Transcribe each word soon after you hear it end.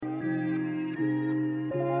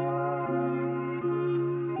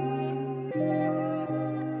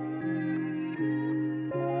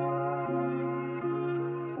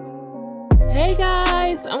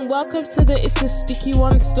and welcome to the It's a Sticky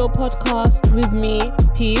One Still podcast with me,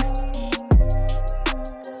 Peace,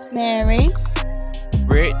 Mary,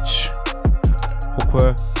 Rich,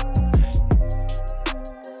 Hooker,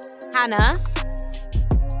 Hannah,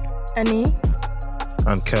 Annie,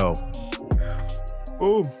 and Kel.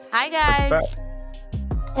 Oh, hi guys.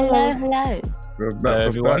 Hello. we're back,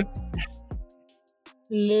 everyone.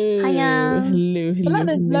 Hello. Hiya. Hello. I feel like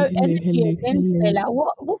there's low energy again today. Like,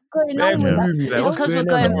 what's going on with that? It's because we're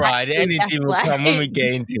going back Right, the to, energy that's will why. come when we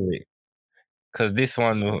get into it. Because this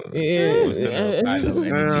one was going to pile of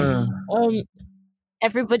energy.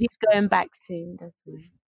 Everybody's going back soon. That's why.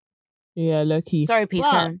 Yeah, low key. Sorry, Peace.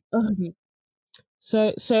 But, Karen.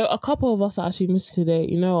 So a couple of us are actually missed today.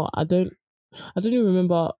 You know, I don't even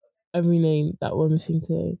remember every name that we're missing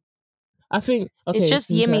today. I think It's just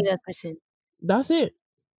Cynthia. Yemi that's missing. That's it.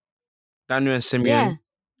 Daniel and Simeon. Yeah.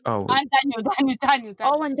 Oh. And Daniel.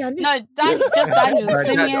 Oh, and Daniel. No, just Daniel.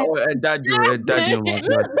 Simeon. Daniel, my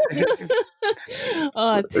God.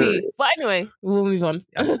 Oh, T. But anyway, we'll move on.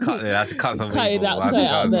 I have to cut something. Cut it out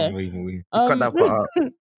there. Cut that part out.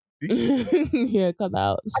 Yeah, cut that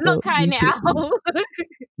out. I'm not cutting it out.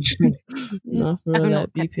 No, for real, I'm like,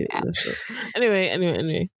 not beat it. cutting it Let's go.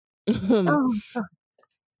 Anyway. Oh,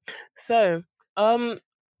 So, what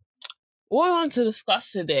we want to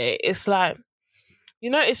discuss today is like, you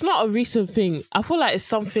know, it's not a recent thing. I feel like it's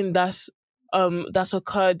something that's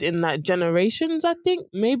occurred in like generations. I think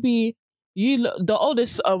maybe the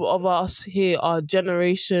oldest of us here are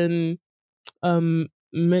generation. You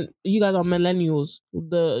guys are millennials.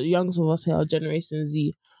 The youngest of us here are Generation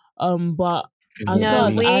Z. But as far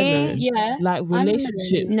as I know, Yeah. like I'm a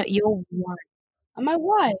relationships. no, you're white. Am I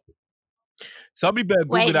white? Somebody better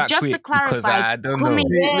Google Wait, that just quick to clarify, because I don't know. Kumi-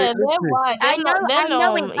 Yeah, they're white. I know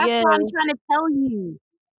it. That's yeah. what I'm trying to tell you.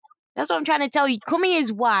 That's what I'm trying to tell you. Kumi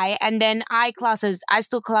is Y, and then I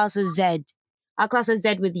still class as Z. I class as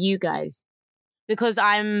Z with you guys because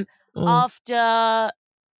I'm after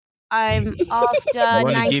You wanna give your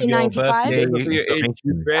 1995. birthday? Your age.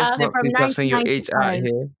 You best they're not from start saying your age out 1995.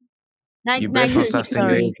 here. You best not start saying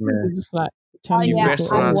your Sorry. age, man. Just like You yeah,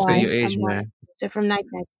 best I'm not say white, your age, I'm white. man. So from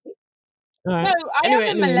 1996. No, Alright. I am a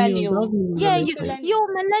millennial. Yeah, Millennial. you're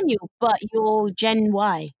millennial, but you're Gen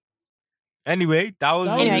Y. Anyway, that was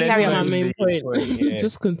That Anyway, was carry my on. main point. Yeah.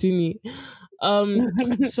 Just continue.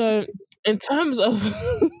 So in terms of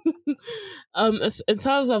in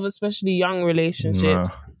terms of especially young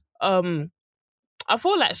relationships, I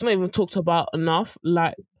feel like it's not even talked about enough.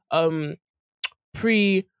 Like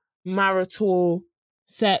pre-marital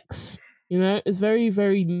sex, you know, it's very,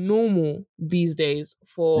 very normal these days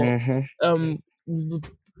for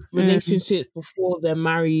relationships before they're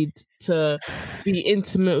married to be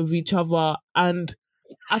intimate with each other. And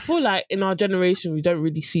I feel like in our generation we don't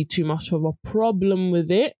really see too much of a problem with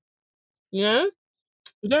it. You know?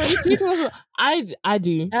 We don't really see too much of I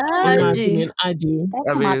do. In my do. opinion, I do. That's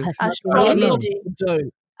not my mean, I personal A lot strongly of opinion. do. people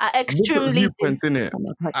don't. I extremely do. innit? That's not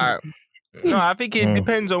my personal Alright. No, I think it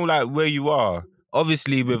depends on like where you are.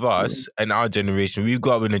 Obviously, with us and our generation, we've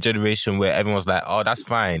got up in a generation where everyone's like, "Oh, that's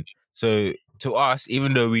fine." So to us,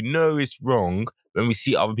 even though we know it's wrong, when we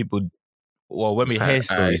see other people, well, when we It's hear like,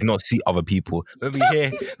 stories, not see other people, when we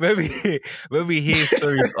hear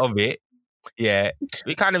stories of it, yeah,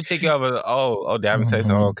 we kind of take it over. Oh, they haven't said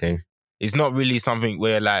so. Oh, okay, it's not really something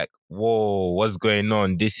where like, whoa, what's going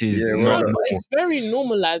on? This is Yeah, No, not but normal. it's very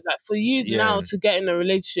normalized. Like for you Yeah. now to get in a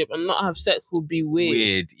relationship and not have sex would be weird.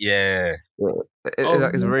 Weird, yeah.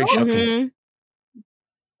 It's very shocking. Mhm.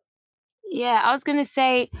 Yeah, I was gonna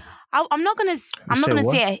say, I'm not gonna sit From here and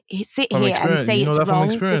experience, say you know it's that from wrong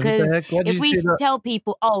experience. What the because heck? Why did if you we say that? tell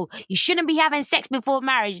people, oh, you shouldn't be having sex before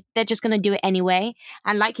marriage, they're just gonna do it anyway.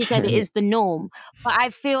 And like you said, it is the norm. But I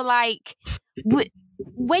feel like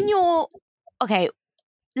when you're okay,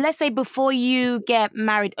 let's say before you get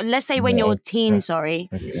married, or let's say when you're a teen, sorry.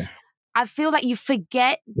 Okay. I feel like you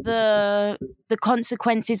forget the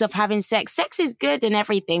consequences of having sex. Sex is good and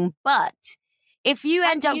everything, but if you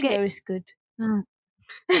end up getting it's good.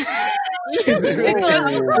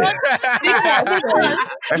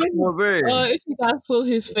 Oh, if you guys saw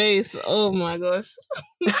his face, oh my gosh.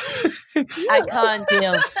 I can't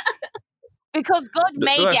deal. Because God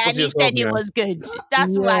made that's it and because He you're said it young. was good.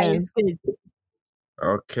 That's why Yeah. it's good.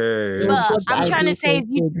 Okay. It was But God's I'm trying idea, to say so is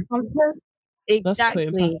you that's quite exactly.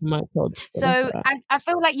 impactful, Mike Todd. So I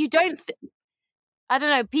feel like you don't. I don't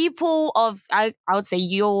know. People of I would say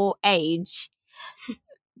your age,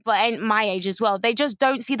 but and my age as well. They just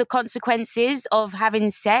don't see the consequences of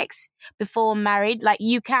having sex before married. Like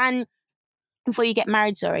you can before you get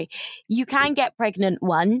married. Sorry, you can get pregnant.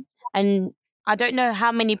 One and I don't know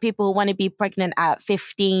how many people want to be pregnant at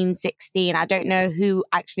 15, 16. I don't know who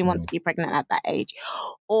actually wants to be pregnant at that age.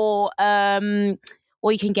 Or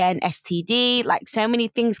you can get an STD. Like, so many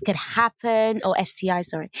things could happen. Or STI,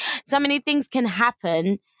 sorry. So many things can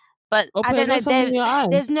happen. But I don't know.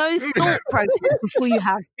 There's no thought process before you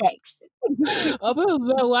have sex.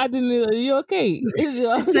 Why didn't you? Are you okay? Is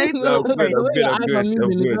your I'm good. All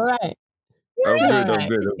right. I'm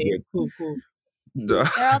good. Cool. There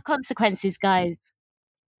are consequences, guys.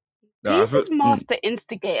 This is master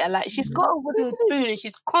instigator. Like, she's got a wooden spoon and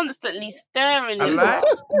she's constantly stirring it. I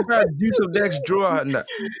like do some next drawer. I don't know.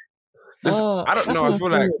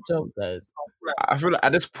 I feel like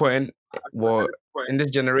at this point, in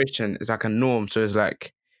this generation, it's like a norm. So it's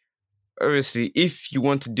like, obviously, if you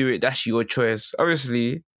want to do it, that's your choice.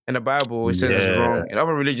 Obviously, in the Bible, it says it's wrong. In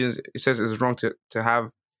other religions, it says it's wrong to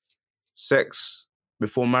have sex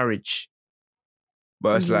before marriage.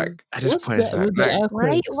 But it's like, at this point, it's like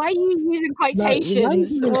why are you using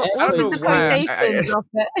quotations? What's with the quotations of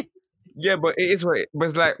it? Yeah, but it is what. But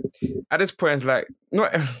it's like, at this point, it's like,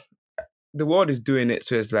 not the world is doing it,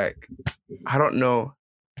 so it's like, I don't know.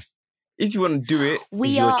 If you want to do it, it's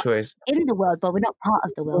your choice. In the world, but we're not part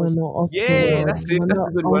of the world. That's it. That's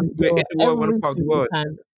a good one. We're in the world, we're not part of the world.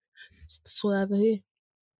 That's what I have here.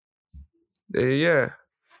 Yeah.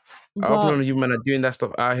 I hope none of you men are doing that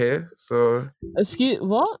stuff out here. So, excuse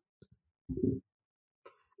what?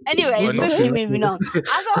 Anyway, swiftly moving on. As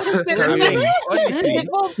I was honestly,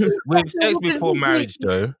 with sex before marriage,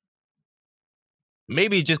 though,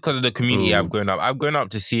 maybe just because of the community I've grown up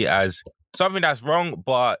to see it as something that's wrong,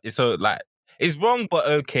 but it's it's wrong, but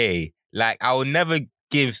okay. Like, I will never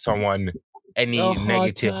give someone any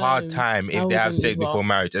hard time if they have sex before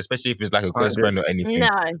marriage, especially if it's like a close friend or anything. No.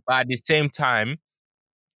 But at the same time,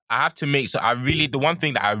 I have to make sure the one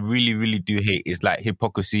thing that I really, really do hate is like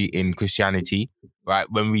hypocrisy in Christianity, right?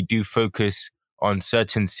 When we do focus on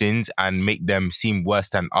certain sins and make them seem worse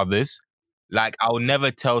than others. Like, I'll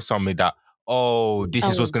never tell somebody that, this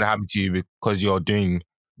is what's going to happen to you because you're doing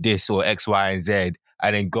this or X, Y, and Z,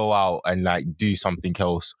 and then go out and like do something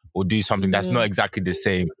else or do something that's not exactly the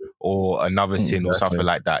same or another sin or something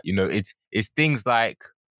like that. You know, it's things like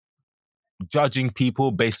judging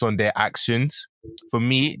people based on their actions. For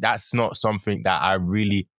me, that's not something that I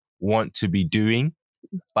really want to be doing.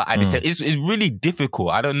 But at the same, it's really difficult.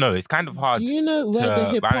 I don't know. It's kind of hard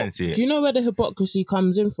to balance it. Do you know where the hypocrisy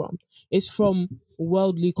comes in from? It's from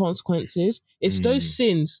worldly consequences. It's those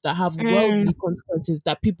sins that have worldly consequences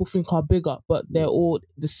that people think are bigger, but they're all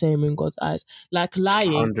the same in God's eyes. Like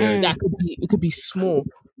lying, that could be small,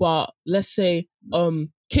 but let's say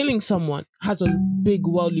killing someone has a big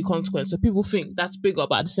worldly consequence. So people think that's bigger,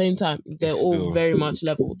 but at the same time, they're all very much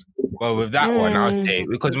leveled. Well, with that one, I would say,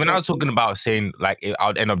 because when I was talking about saying like I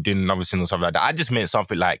would end up doing another sin or something like that, I just meant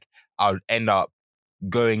something like I would end up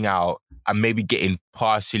going out and maybe getting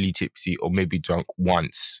partially tipsy or maybe drunk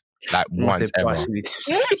once. Like once ever.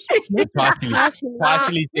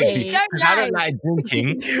 Partially tipsy. I don't like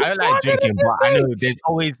drinking. But I know there's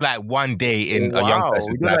always like one day in a young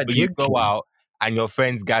person's life where you go out and your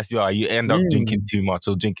friends gas you out, you end up drinking too much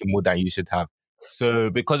or drinking more than you should have. So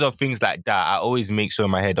because of things like that, I always make sure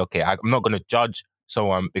in my head, okay, I'm not going to judge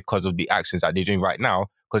someone because of the actions that they're doing right now,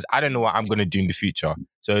 because I don't know what I'm going to do in the future.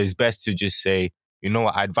 So it's best to just say, you know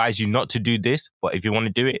what, I advise you not to do this, but if you want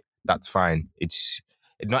to do it, that's fine.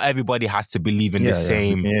 Not everybody has to believe in the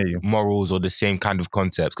same morals or the same kind of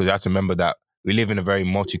concepts, because you have to remember that we live in a very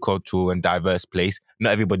multicultural and diverse place.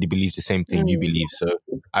 Not everybody believes the same thing you believe. So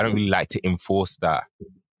I don't really like to enforce that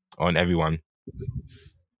on everyone.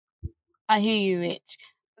 I hear you, Rich.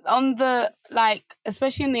 On the,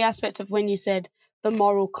 especially in the aspect of when you said the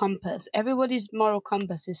moral compass, everybody's moral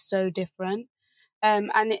compass is so different.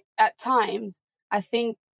 At times, I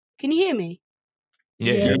think, can you hear me?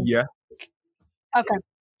 Yeah. Okay.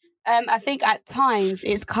 I think at times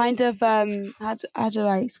it's kind of, how do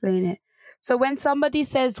I explain it? So when somebody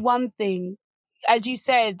says one thing, as you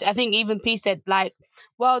said, I think even P said, like,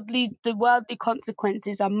 the worldly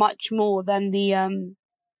consequences are much more than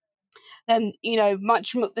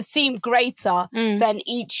much more, they seem greater than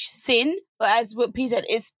each sin. But as what P said,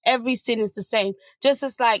 every sin is the same. Just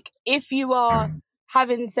as like if you are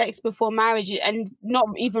having sex before marriage and not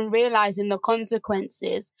even realizing the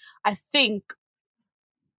consequences, I think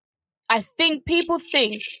people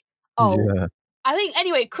think, I think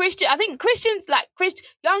anyway, Christians, like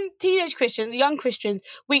young teenage Christians, young Christians,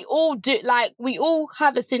 we all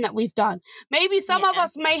have a sin that we've done. Maybe some of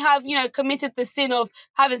us may have, committed the sin of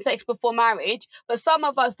having sex before marriage, but some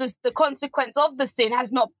of us, the consequence of the sin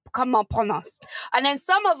has not come upon us. And then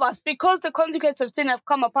some of us, because the consequence of sin have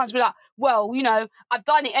come upon us, we're like, well, I've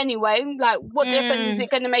done it anyway. Like, what difference is it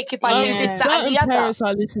going to make if I do this, that, and the other? Parents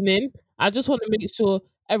are listening. I just want to make sure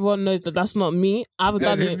everyone knows that that's not me. I haven't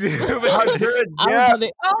done it. I haven't done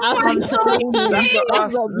it.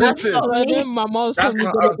 That's not me. My mom's family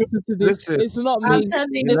got to listen to this. It's not me.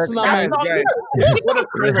 It's not me. What a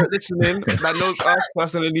parent listening that knows us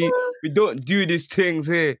personally. We don't do these things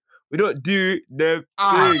here. We don't do the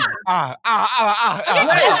things. I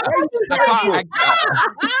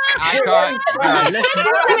can't.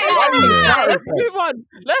 Let's move on.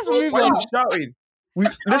 Let's move on. Shouting.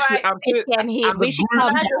 Listen, we should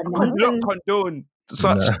not condone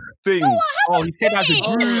such things. Oh, he said as a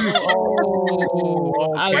group.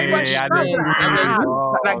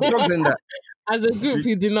 As a group,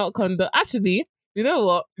 he did not condone. Actually, you know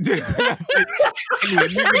what? As a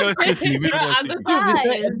group, we don't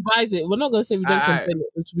advise it. We're not going to say we don't condone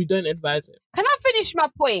it. We don't advise it. Can I finish my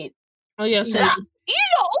point? Oh, yeah, sorry. You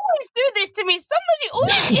don't always do this to me. Somebody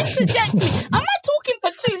always interjects me. Am I talking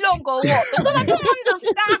for too long or what? Because I don't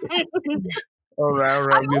understand. All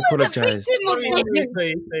right. We apologize.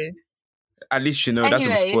 At least you know that's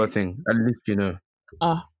a sport thing. At least you know.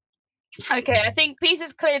 Okay, I think peace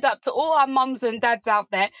is cleared up to all our mums and dads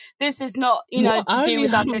out there. This is not, to do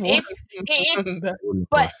with us. And if it is,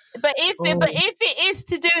 but if it is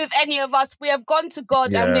to do with any of us, we have gone to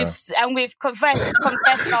God and we've confessed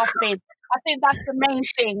our sin. I think that's the main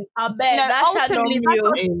thing. I bet that's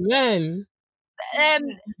Amen.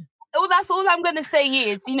 That's all I'm going to say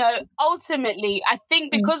is, ultimately, I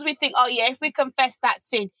think because we think, if we confess that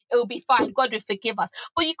sin, it will be fine. God will forgive us.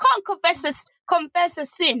 But you can't confess a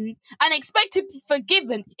sin and expect to be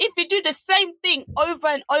forgiven if you do the same thing over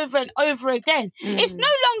and over and over again. It's no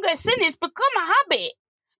longer a sin. It's become a habit.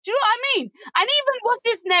 Do you know what I mean? And even what's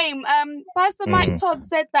his name? Pastor Mike Todd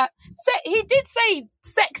said that he did say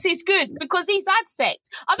sex is good because he's had sex.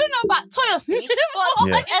 I don't know about Toyosi, but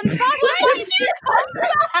Pastor Mike.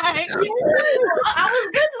 I was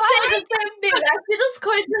going to say the same thing. She just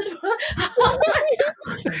quoted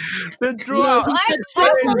the draw. Sex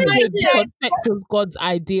was God's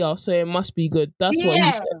idea, so it must be good. That's what he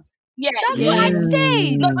said. Yeah, that's what I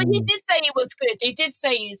say. No, but he did say it was good. He did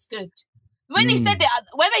say it's good. When he said it,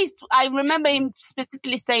 I remember him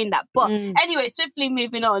specifically saying that. But anyway, swiftly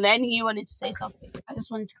moving on. Any you wanted to say something? I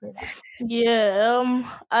just wanted to clear that. Yeah,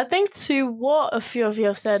 I think to what a few of you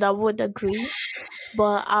have said, I would agree.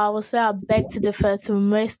 But I would say I beg to differ to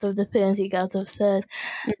most of the things you guys have said.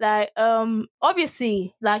 Like,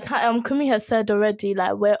 obviously, like Kumi has said already,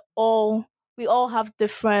 like we all have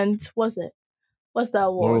different. What's that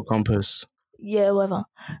word? Moral compass. Yeah, whatever.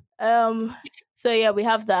 So yeah, we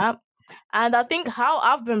have that. And I think how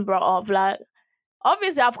I've been brought up, like,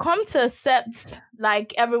 obviously I've come to accept,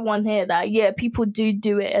 like everyone here, that, people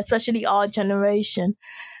do it, especially our generation.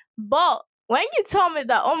 But when you tell me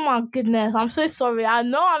that, oh my goodness, I'm so sorry. I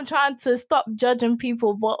know I'm trying to stop judging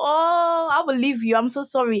people, but I believe you. I'm so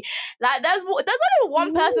sorry. Like, there's only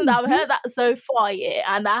one person that I've heard that so far,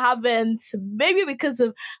 and I haven't, maybe because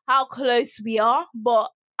of how close we are,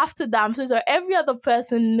 but after that, I'm so sorry. Every other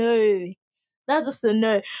person, no. That's just a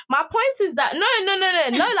no. My point is that no.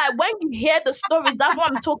 Like when you hear the stories, that's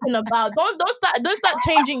what I'm talking about. Don't start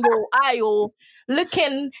changing your eye or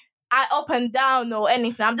looking up and down or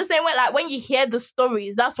anything. I'm just saying when you hear the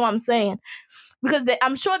stories, that's what I'm saying. Because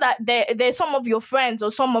I'm sure that there's some of your friends or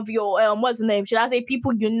some of your what's the name? Should I say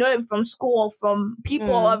people you know from school or from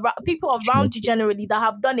people around you generally that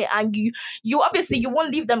have done it, and you obviously you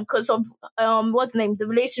won't leave them because of what's the name? The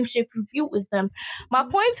relationship you built with them. My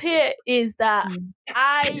point here is that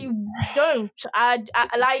I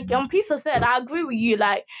like Pisa said, I agree with you.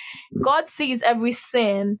 Like God sees every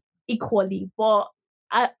sin equally, but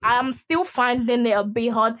I'm still finding it a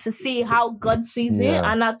bit hard to see how God sees it,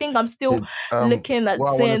 and I think I'm still looking at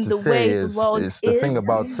saying the way the world is. The thing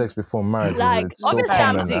about sex before marriage, like is it's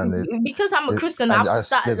obviously, so common, because I'm a Christian, I have to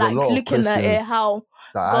start like looking at it how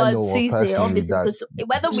God sees it. Obviously, because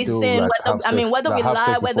whether we sin, whether we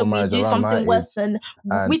lie, whether we do something worse than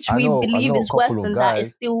which we believe is worse than that,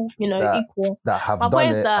 is still equal. That have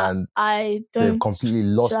done it, and they've completely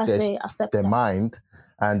lost their mind,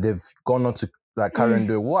 and they've gone on to like carrying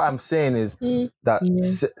on. What I'm saying is that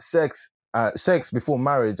sex before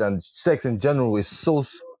marriage and sex in general is so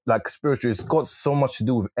like spiritual. It's got so much to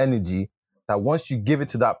do with energy that once you give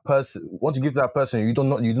to that person, you do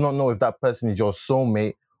not know if that person is your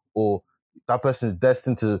soulmate or that person is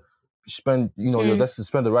destined to spend, you're destined to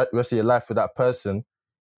spend the rest of your life with that person.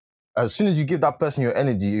 As soon as you give that person your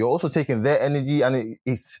energy, you're also taking their energy, and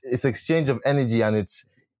it's exchange of energy, and it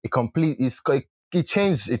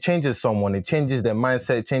changes someone, it changes their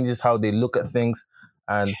mindset, it changes how they look at things.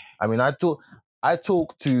 And I mean, I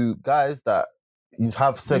talk to guys that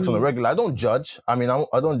have sex on a regular. I don't judge. I mean,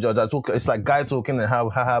 I don't judge. It's like guy talking and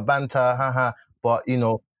have banter, but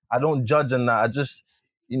I don't judge and that. I just,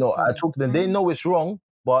 I talk to them. They know it's wrong,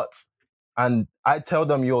 and I tell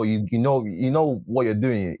them, you know what you're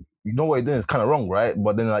doing. You know what you're doing is kind of wrong, right?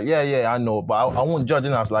 But then like, yeah, I know, but I won't judge.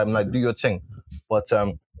 And I was like, do your thing. But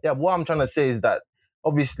what I'm trying to say is that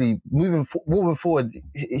obviously moving forward,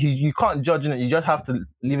 you can't judge it. You just have to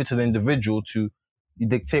leave it to the individual to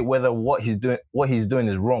dictate whether what he's doing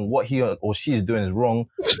is wrong, what he or she is doing is wrong,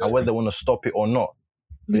 and whether they want to stop it or not.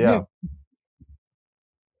 So yeah.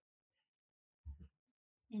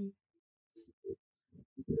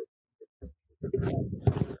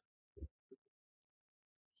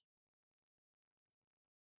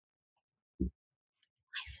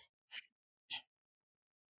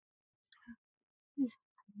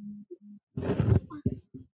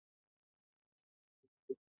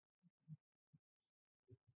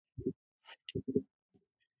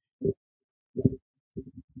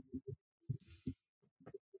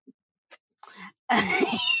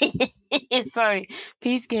 Sorry,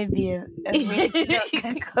 please give me a really look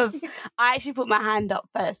because I actually put my hand up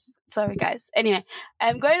first. Sorry, guys. Anyway,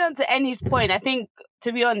 going on to Annie's point, I think,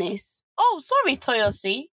 to be honest. Oh, sorry,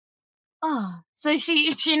 Toyosi. Oh, so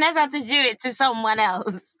she knows how to do it to someone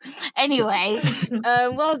else. Anyway,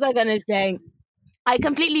 what was I gonna say? I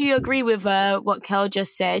completely agree with what Kel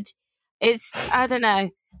just said. I don't know.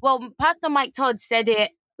 Well, Pastor Mike Todd said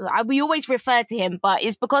it. We always refer to him, but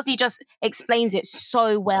it's because he just explains it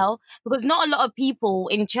so well. Because not a lot of people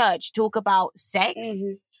in church talk about sex.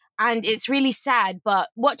 Mm-hmm. And it's really sad, but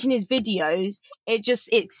watching his videos, it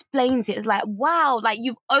explains it. It's like, wow, like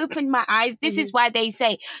you've opened my eyes. This is why they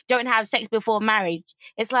say don't have sex before marriage.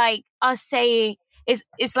 It's like us saying,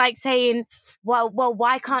 it's like saying, well,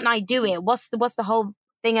 why can't I do it? What's the whole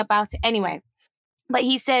thing about it anyway? But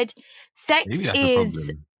he said, sex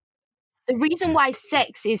is the reason why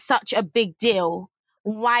sex is such a big deal.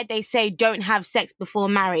 Why they say don't have sex before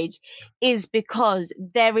marriage is because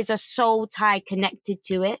there is a soul tie connected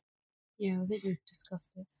to it. Yeah, I think we've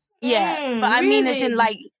discussed this. Yeah, but I mean, as in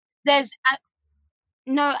like, there's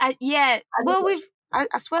Well,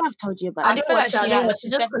 I swear I've told you about. I didn't watch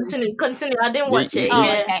it. Just continue. I didn't watch it.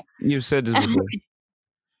 Yeah, okay. You've said this before.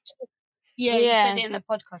 Yeah, you said it in the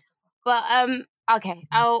podcast before. But okay,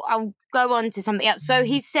 I'll go on to something else. So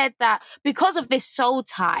he said that because of this soul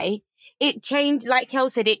tie, it changed, like Kel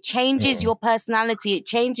said, it changes your personality, it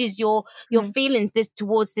changes your feelings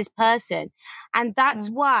towards this person. And that's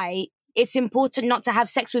why it's important not to have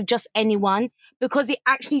sex with just anyone, because it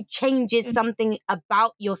actually changes something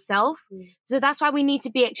about yourself. So that's why we need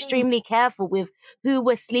to be extremely careful with who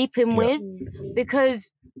we're sleeping with,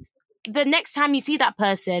 because the next time you see that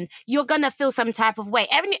person, you're going to feel some type of way.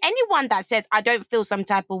 Anyone that says, I don't feel some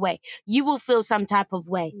type of way, you will feel some type of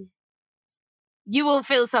way. You will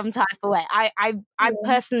feel some type of way. I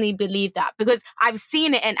personally believe that, because I've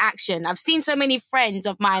seen it in action. I've seen so many friends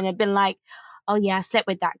of mine have been like, oh yeah, I slept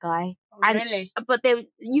with that guy. Oh, really? But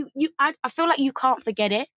I feel like you can't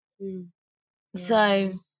forget it.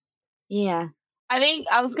 So, yeah. I think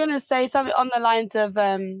I was going to say something on the lines of,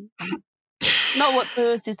 not what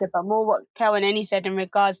Toyosi said, but more what Kel and Annie said in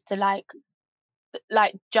regards to like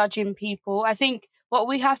judging people. I think what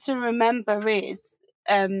we have to remember is,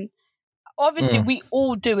 obviously we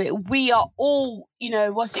all do it. We are all,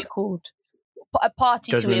 what's it called? A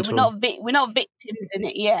party to it. We're not victims in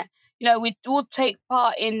it. Yeah. We all take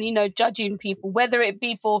part in, judging people, whether it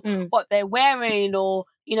be for what they're wearing or,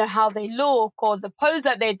 how they look or the pose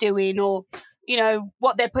that they're doing or,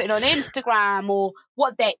 what they're putting on Instagram or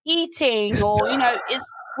what they're eating or,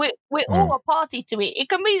 we're all a party to it. It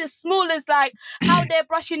can be as small as like how they're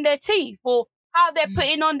brushing their teeth or how they're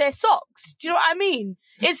putting on their socks. Do you know what I mean?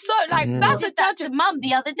 It's so like that's a judge of Mum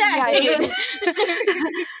the other day. Yeah, I did.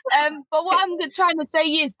 But what I'm trying to say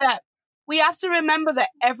is that we have to remember that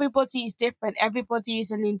everybody is different. Everybody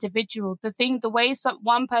is an individual. The way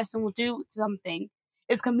one person will do something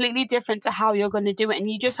is completely different to how you're going to do it, and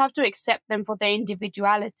you just have to accept them for their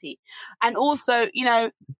individuality. And also,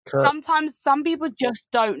 sometimes some people just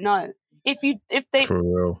don't know. For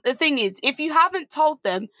real. The thing is, if you haven't told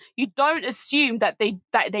them, you don't assume that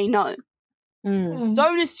they know.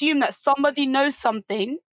 Don't assume that somebody knows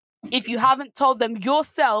something if you haven't told them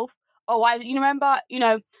yourself, you remember,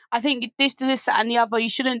 I think this, and the other, you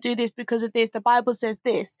shouldn't do this because of this, the Bible says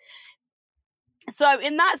this. So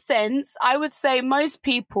in that sense, I would say most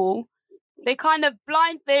people, they kind of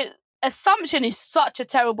their assumption is such a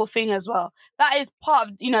terrible thing as well. That is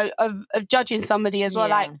part of, of judging somebody as well.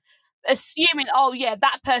 Yeah. Like assuming,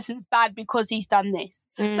 that person's bad because he's done this.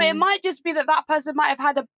 But it might just be that person might have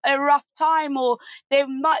had a rough time, or they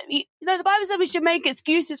might, the Bible says we should make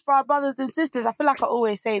excuses for our brothers and sisters. I feel like I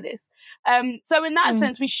always say this. So in that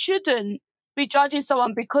sense, we shouldn't be judging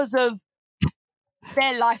someone because of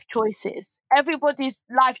their life choices. Everybody's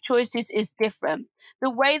life choices is different.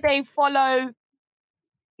 The way they follow,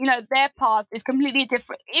 their path is completely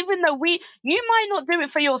different. Even though you might not do it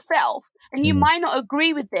for yourself and you might not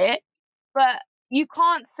agree with it, but you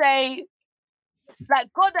can't say,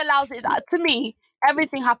 like, God allows it. To me,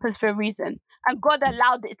 everything happens for a reason, and God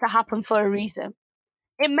allowed it to happen for a reason.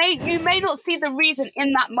 You may not see the reason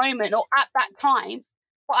in that moment or at that time,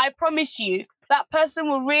 but I promise you, that person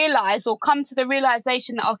will realize or come to the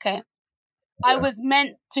realization that, okay, I was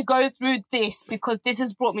meant to go through this because this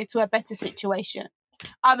has brought me to a better situation.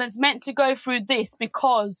 I was meant to go through this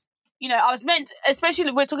because, I was meant,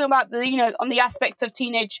 especially we're talking about on the aspect of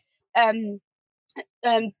teenage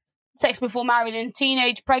sex before marriage and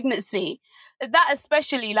teenage pregnancy. That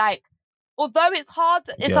especially, like, although it's hard,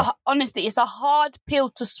 honestly, it's a hard pill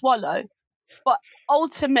to swallow, but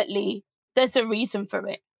ultimately there's a reason for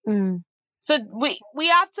it. So we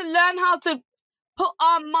have to learn how to put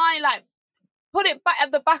our mind, like, put it back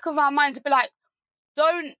at the back of our minds and be like,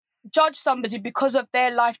 don't judge somebody because of their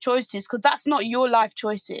life choices, because that's not your life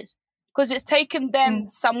choices, because it's taken them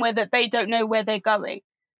somewhere that they don't know where they're going.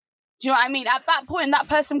 Do you know what I mean? At that point, that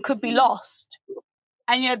person could be lost,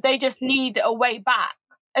 and they just need a way back.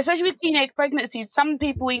 Especially with teenage pregnancies, some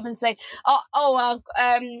people even say, one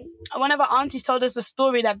of our aunties told us a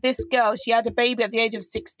story that this girl, she had a baby at the age of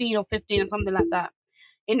 16 or 15 or something like that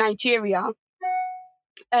in Nigeria.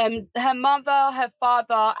 Her mother, her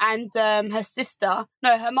father, and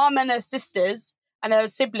her mom and her sisters and her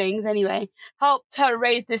siblings anyway, helped her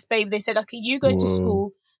raise this baby. They said, okay, you go to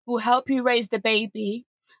school, we'll help you raise the baby,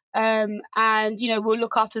 and we'll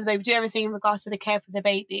look after the baby, do everything in regards to the care for the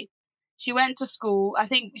baby. She went to school. I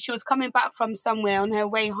think she was coming back from somewhere on her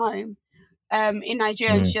way home in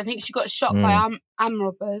Nigeria. And I think she got shot by arm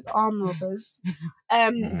robbers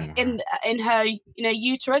in her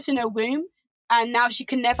uterus, in her womb. And now she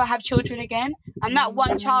can never have children again. And that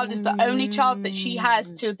one child is the only child that she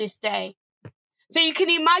has till this day. So you can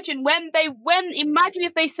imagine imagine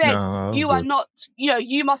if they said, you are not,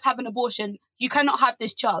 you must have an abortion. You cannot have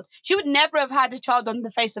this child. She would never have had a child on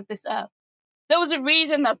the face of this earth. There was a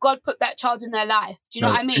reason that God put that child in their life. Do you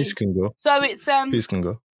know what I mean? Peace can go. So it's Peace can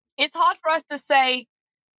go. It's hard for us to say,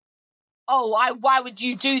 why would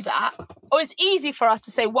you do that? Or it's easy for us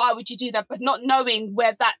to say, why would you do that? But not knowing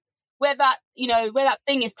where that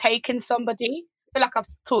thing is taking somebody. I feel like I've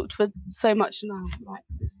talked for so much now.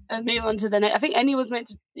 Like, move on to the next. I think Annie was meant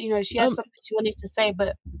to, she had something she wanted to say,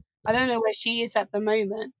 but I don't know where she is at the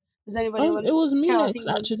moment. Does anybody want? It was me next,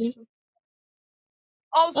 actually.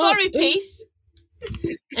 Oh, sorry, Peace.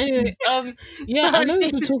 Anyway, I know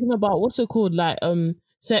we've been talking about what's it called, like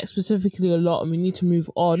sex specifically a lot, and we need to move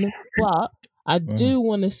on. But I do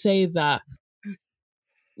want to say that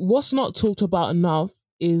what's not talked about enough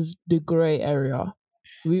is the grey area.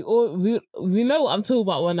 We know what I'm talking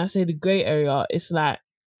about when I say the grey area. It's like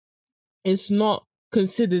it's not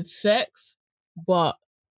considered sex, but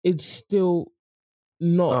it's still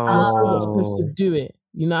not. You're still not supposed to do it.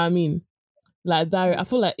 You know what I mean? Like that, I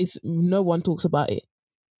feel like no one talks about it.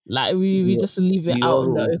 Like we just leave it out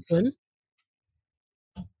in the open.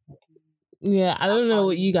 Yeah, I don't know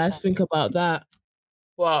what you guys think about that,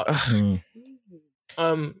 but we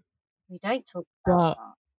don't talk about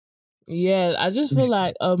that. Yeah, I just feel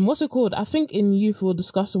like what's it called? I think in youth we were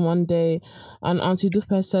discussing one day, and Auntie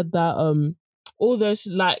Dupe said that all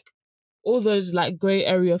those grey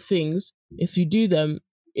area things, if you do them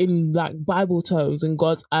in like Bible terms, in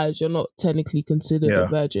God's eyes, you're not technically considered a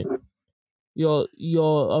virgin. You're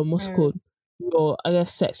what's it called? You're, I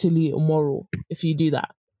guess, sexually immoral if you do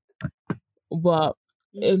that. But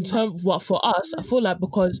for us, I feel like,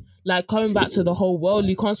 because like coming back to the whole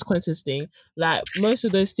worldly consequences thing, like most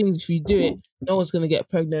of those things, if you do it, no one's gonna get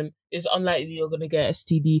pregnant. It's unlikely you're gonna get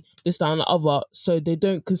STD, this, that, and the other. So they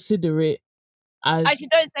don't consider it as. Actually,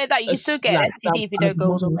 don't say that. You can still get an STD if you don't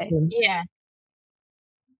go all the way. Yeah.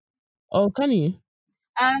 Oh, can you?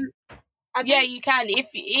 Yeah, you can. If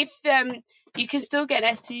you can still get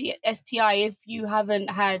STI if you haven't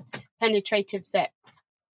had penetrative sex.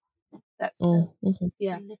 That's okay.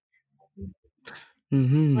 Yeah.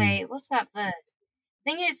 Wait, what's that verse? I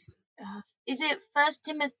think it's is it 1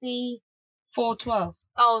 Timothy 4:12?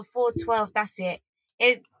 Oh, 4:12. That's it.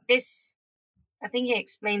 I think it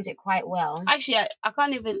explains it quite well. Actually, I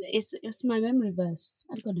can't even. It's my memory verse.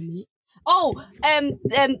 Hang on a minute.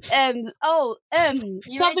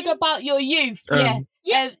 Something ready? about your youth. That's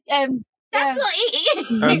not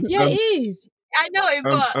it. Yeah, it is. I know it,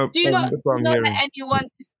 but Do not let anyone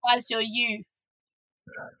despise your youth.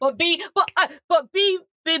 But be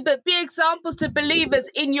examples to believers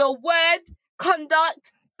in your word,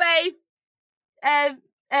 conduct, faith,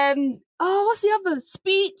 what's the other?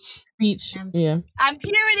 Speech Yeah. and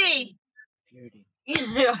purity.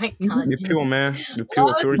 I can't. You're pure, man. You're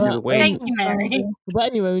pure. Purity is the way. Thank you, Mary. But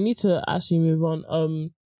anyway, we need to actually move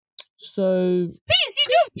on. So Peace, you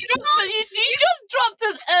just dropped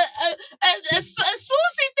a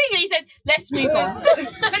saucy thing, and he said, "Let's move on."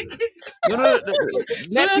 No.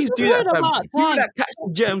 Let peace do that. about You time. that catch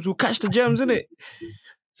the gems will catch the gems, innit?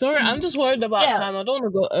 Sorry, I'm just worried about Yeah. time. I don't want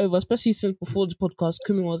to go over, especially since before the podcast,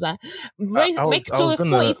 Kumi was like, I make was it to gonna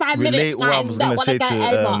 45 relate minutes, what I guys. was Don't gonna want say to go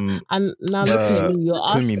to, over. And now look at me, you're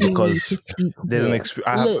Kumi, asking me because to speak. there's an here.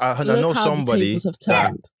 I know Look how somebody the tables have that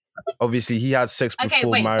turned. obviously he had sex Okay,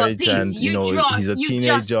 before wait, but marriage, peace, and you he's a just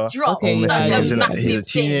teenager. dropped Okay, such yeah, a he's massive He's a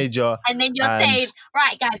thing. teenager, And then you're and saying,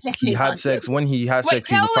 right, guys, let's he move had on. sex. When he had Wait, sex,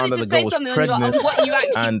 he Kel found wanted out to the say girl was something on pregnant, what you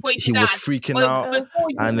actually and pointed he was out. freaking Well, out. before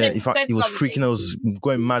you And then said he was something. freaking out, was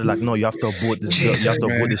going mad, like, no, you have to abort this girl, you have to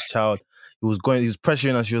abort this child. He was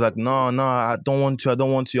pressuring her. She was like, no, I don't want to. I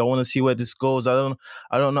want to see where this goes. I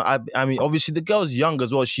don't know. I mean, obviously the girl's young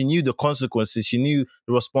as well. She knew the consequences. She knew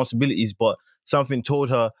the responsibilities, but something told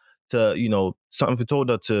her to,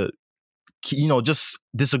 just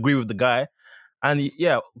disagree with the guy. And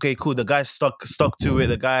yeah, okay, cool. The guy stuck to it.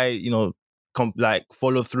 The guy,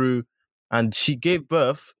 follow through, and she gave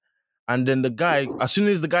birth. And then the guy, as soon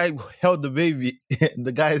as the guy held the baby,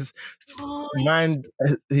 the guy's mind,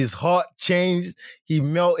 his heart changed. He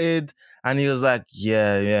melted, and he was like,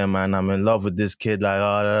 "Yeah, man, I'm in love with this kid.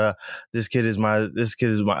 Like, this kid is my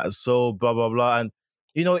soul." Blah blah blah. And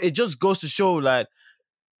it just goes to show, like,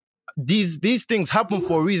 these things happen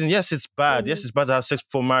for a reason. Yes, it's bad. Yes, it's bad to have sex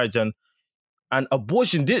before marriage, and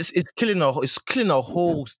abortion. This is killing a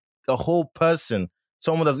whole person.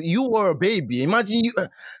 Someone that you were a baby. Imagine you,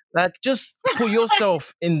 just put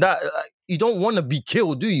yourself in that. You don't want to be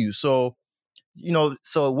killed, do you? So,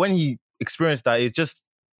 so when he experienced that, it just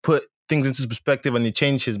put things into perspective, and he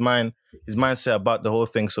changed his mindset about the whole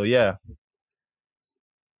thing. So yeah.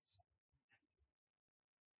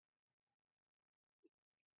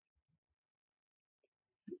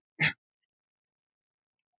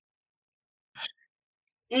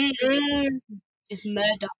 It's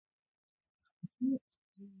murder.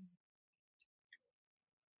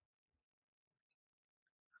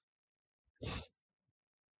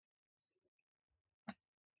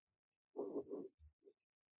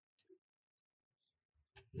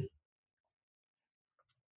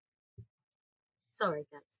 Sorry,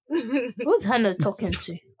 guys. Who's Hannah talking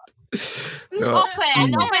to? No. talking I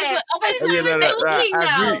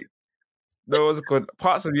now. agree. No, what's it called?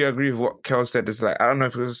 Parts of you agree with what Kel said. It's like, I don't know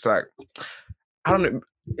if it's like, I don't know.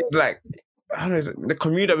 It's like, I don't know. It's like, the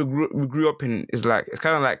community that we grew up in is like, it's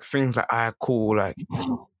kind of like things like, cool. Like,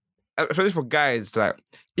 especially for guys, like,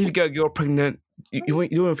 if you get a girl pregnant, you don't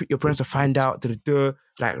want your parents to find out,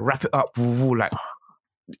 like, wrap it up, like,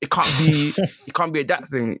 it can't be that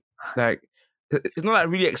thing. Like, it's not like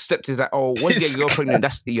really accepted. Like, oh, once you get a girl pregnant,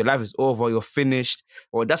 that's your life is over, you're finished.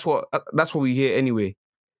 Or that's what we hear anyway.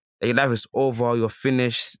 Like, your life is over, you're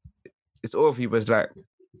finished. It's over for you. But it's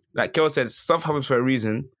like Kel said, stuff happens for a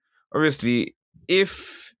reason. Obviously,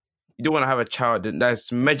 if you don't want to have a child, then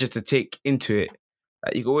there's measures to take into it.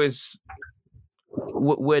 Like, you can always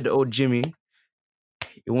wear the old Jimmy.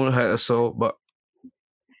 It won't hurt us so, but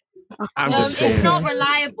I'm just saying. It's not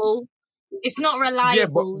reliable. It's not reliable. Yeah,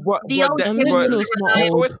 but the old that- Jimmy but was not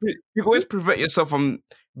you old. can always prevent yourself from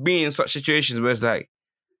being in such situations where it's like,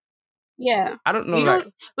 Yeah. I don't know, You like,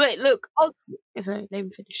 don't- Wait, look. Sorry, let me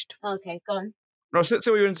finish. Okay, go on. no, say what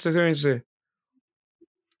you want to say.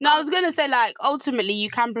 No, I was gonna say, like, ultimately you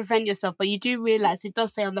can prevent yourself, but you do realize it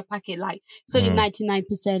does say on the packet, like, it's only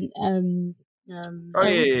 99%. Oh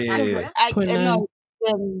yeah. No,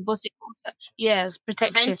 what's it called? Yeah, it's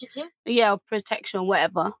protection. Preventative. Yeah, protection,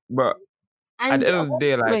 whatever. But at And the end of the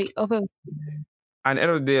day, like, Wait, at the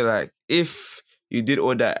end of the day, like, if you did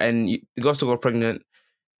all that and the girl still got pregnant,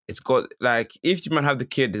 it's God. Like, if you might have the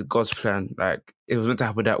kid, it's God's plan. Like, it was meant to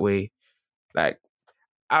happen that way. Like,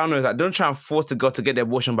 I don't know. Like, don't try and force the girl to get the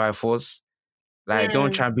abortion by force. Like,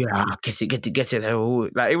 don't try and be like, get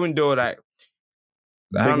it. Like, even though, like,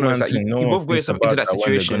 I don't know. It's like no you one both go thinks into about that that when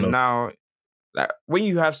they're situation gonna- now. Like when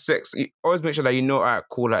you have sex, you always make sure that you know, all right,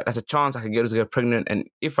 cool. Like there's a chance I can get pregnant, and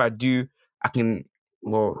if I do, I can.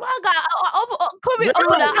 Well, My God, could we let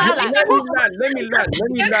open that highlight?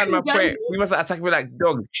 me land my point. We must attack me like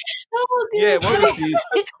dogs. Yeah, honestly,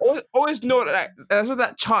 always know that there's always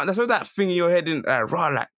that chance, there's always that thing in your head, and raw,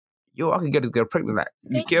 like, yo, I can get this girl pregnant. Like,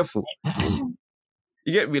 be careful. You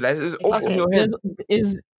get me? Like, it's always in your head.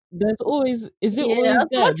 There's always, is it Yeah, always that's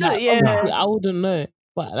there? what Like, it- yeah. obviously, I wouldn't know,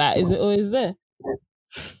 but like, is it always there?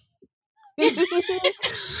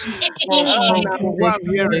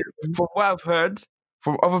 From what I've heard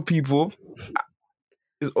from other people,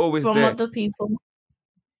 it's always From there. other people.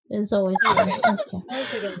 It's always okay.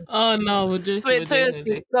 Oh no, we're joking. Wait, we're so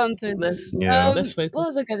joking. go on to Let's what focus.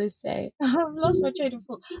 was I gonna say? I've lost my train of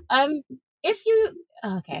thought. If you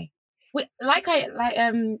okay,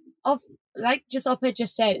 just Oppa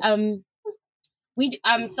just said, we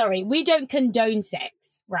don't condone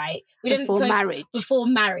sex, right? We before marriage. Before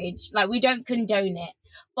marriage, like we don't condone it,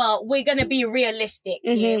 but we're gonna be realistic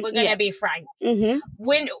here. We're gonna be frank. Mm-hmm.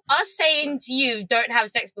 When us saying to you don't have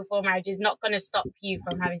sex before marriage is not gonna stop you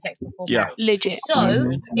from having sex before marriage. Legit. So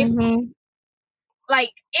if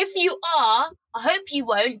you are, I hope you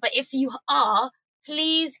won't, but if you are,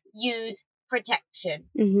 please use protection.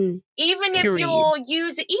 Mm-hmm. Even if you're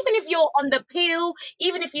on the pill,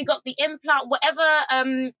 even if you got the implant, whatever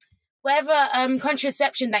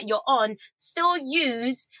contraception that you're on, still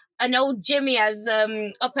use an old Jimmy, as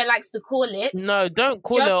Upper likes to call it. No, don't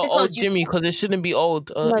call it Just old because you- Jimmy because it shouldn't be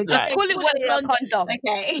old. No, just like, call it what it is, a condom.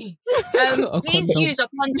 Okay. A Please condom. use a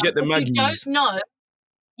condom. Get the If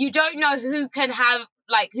you don't know who can have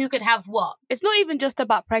what. It's not even just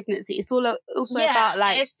about pregnancy. It's also about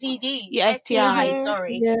like STD. your STIs.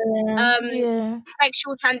 Sorry. Yeah.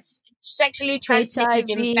 Sexually transmitted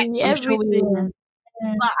HIV, infection. everything.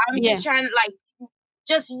 But I'm just trying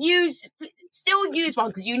to still use one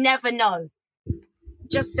because you never know.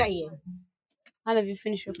 Just saying. How have you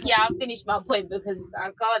finished your point? Yeah, I'll finish my point because I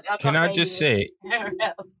can't. Can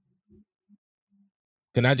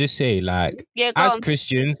I just say, like, Yeah, go as on.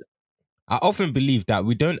 Christians, I often believe that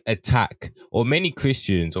we don't attack, or many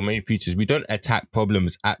Christians or many preachers, we don't attack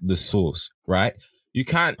problems at the source, right? You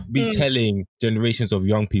can't be telling generations of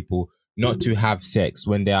young people not to have sex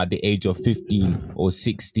when they're at the age of 15 or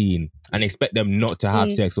 16 and expect them not to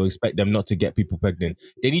have sex or expect them not to get people pregnant.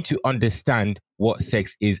 They need to understand what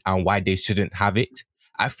sex is and why they shouldn't have it.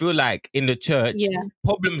 I feel like in the church,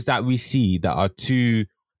 problems that we see that are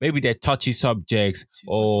maybe they're touchy subjects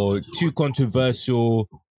or too controversial,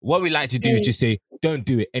 what we like to do is just say, don't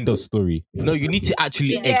do it, end of story. No, you need to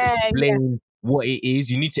actually explain what it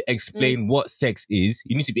is. You need to explain what sex is.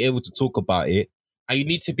 You need to be able to talk about it. And you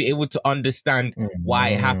need to be able to understand why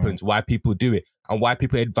it happens, why people do it, and why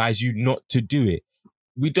people advise you not to do it.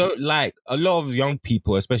 We don't like, a lot of young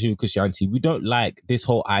people, especially with Christianity, we don't like this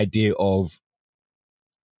whole idea of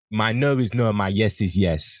my no is no and my yes is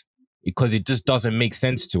yes, because it just doesn't make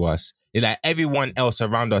sense to us. It's like everyone else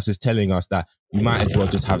around us is telling us that you might as well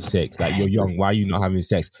just have sex. Like, you're young, why are you not having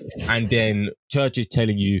sex? And then church is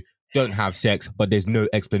telling you don't have sex, but there's no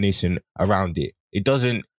explanation around it.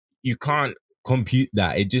 You can't compute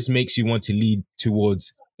that. It just makes you want to lead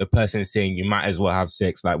towards the person saying you might as well have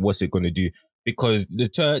sex. Like, what's it going to do? Because the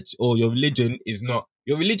church or your religion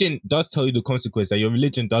does tell you the consequence, that your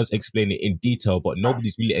religion does explain it in detail, but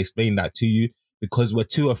nobody's really explaining that to you because we're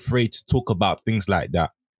too afraid to talk about things like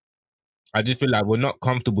that. I just feel like we're not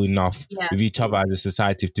comfortable enough with each other as a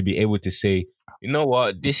society to be able to say, you know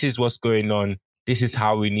what, this is what's going on. This is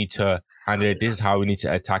how we need to handle it. This is how we need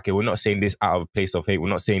to attack it. We're not saying this out of a place of hate. We're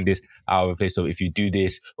not saying this out of a place of, if you do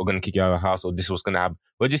this, we're going to kick you out of the house, or this is what's going to happen.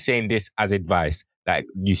 We're just saying this as advice. Like,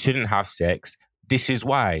 you shouldn't have sex. This is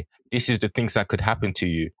why. This is the things that could happen to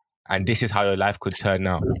you. And this is how your life could turn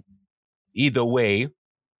out. Either way,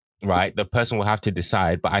 right, the person will have to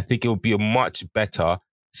decide. But I think it would be a much better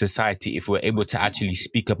society if we're able to actually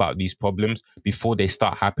speak about these problems before they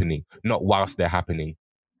start happening, not whilst they're happening.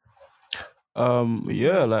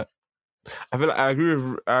 Like, I feel like I agree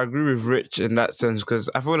with Rich in that sense, because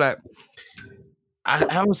I feel like I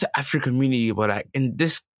don't say African community, but like in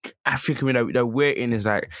this African community that we're in is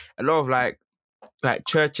like a lot of like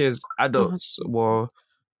churches, adults, well,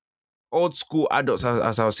 old school adults,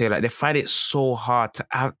 as I would say, like they find it so hard to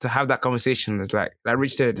have that conversation. It's like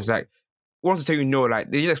Rich said, it's like once they tell you no,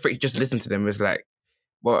 like they just expect you just to listen to them. It's like,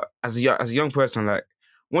 but as a young person, like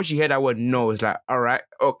once you hear that word no, it's like, all right,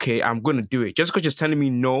 okay, I'm gonna do it. Just because you're telling me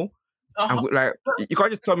no, I'm like, you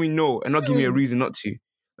can't just tell me no and not give me a reason not to.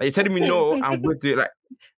 Like, you're telling me no, I'm going to do it. Like,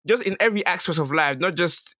 just in every aspect of life, not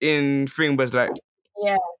just in thing, but it's like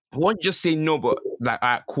Yeah. I won't just say no, but like, all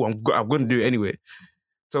right, cool, I'm going to do it anyway.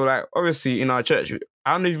 So like, obviously in our church,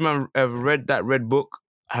 I don't know if you ever read that red book.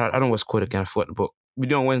 I don't know what's called again. I forgot the book. We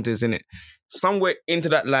do on Wednesdays, innit? Somewhere into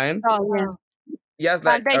that line. Oh yeah. He has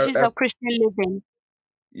like Foundations of Christian Living.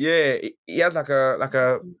 Yeah, he has like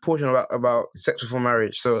a portion about sex before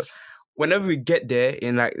marriage. So whenever we get there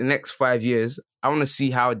in like the next 5 years, I want to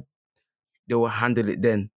see how they will handle it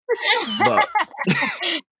then. But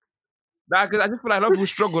because I just feel like a lot of people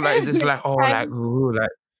struggle. Like it's just like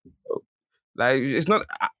like it's not.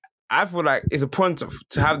 I feel like it's a point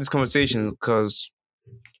to have these conversations because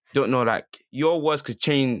you don't know, like your words could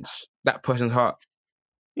change that person's heart.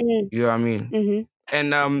 You know what I mean? Mm-hmm. And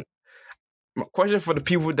my question for the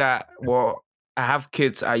people that have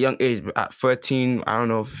kids at a young age, at 13, I don't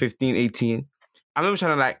know, 15, 18. I'm not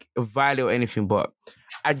trying to like violate or anything, but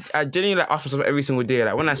I genuinely like ask myself every single day,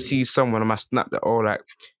 like when I see someone on my Snap that like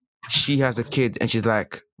she has a kid and she's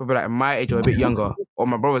like probably like my age or a bit younger or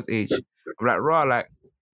my brother's age, I'm like, raw, like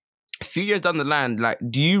a few years down the line, like,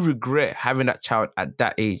 do you regret having that child at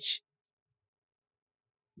that age?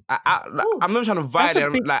 I'm not trying to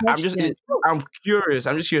violate. Like, I'm curious.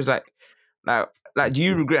 I'm just curious. Like, do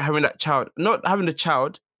you regret having that child? Not having the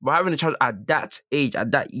child, but having the child at that age,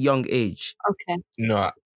 at that young age. Okay.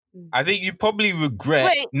 No, I think you probably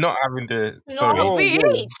regret not having the.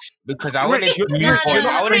 Because I wanted to move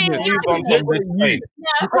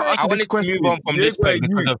on from this point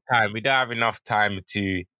because of time. We don't have enough time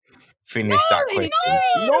to finish that question.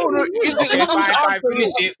 No.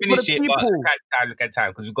 Finish it. But I can't look at time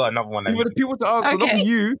because we've got another one. For the people to answer, not for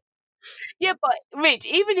you. Yeah, but Rich,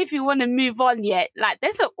 even if you want to move on yet, like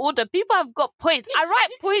there's an order. People have got points. I write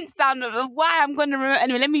points down of why I'm going to remember.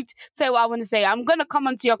 Anyway, let me say what I want to say. I'm going to come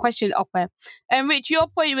on to your question, Ope. And Rich, your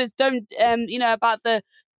point was about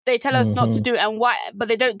they tell us not to do it and why, but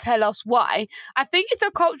they don't tell us why. I think it's a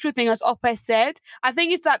cultural thing, as Ope said. I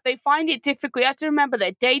think it's that they find it difficult. You have to remember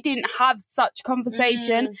that they didn't have such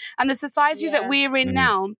conversation, and the society that we're in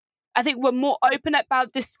now, I think we're more open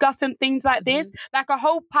about discussing things like this. Like a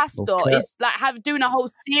whole pastor is like doing a whole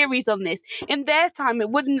series on this. In their time,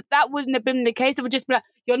 that wouldn't have been the case. It would just be like,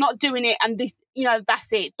 you're not doing it, and this,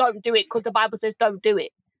 that's it. Don't do it because the Bible says don't do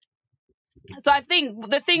it. So I think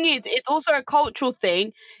the thing is, it's also a cultural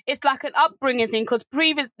thing. It's like an upbringing thing because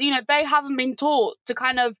they haven't been taught to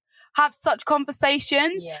kind of have such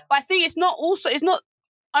conversations. Yeah. But I think it's not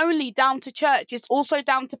only down to church, it's also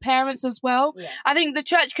down to parents as well. Yeah. I think the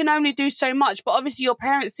church can only do so much, but obviously your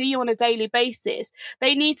parents see you on a daily basis.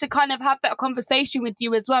 They need to kind of have that conversation with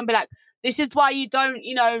you as well and be like, this is why you don't,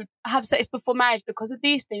 have sex before marriage because of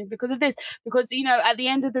these things, because of this, because, at the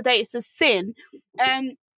end of the day, it's a sin.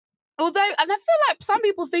 Although, and I feel like some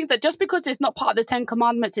people think that just because it's not part of the 10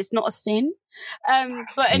 Commandments, it's not a sin.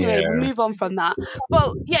 But anyway, we'll move on from that.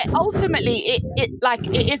 Well, yeah, ultimately, it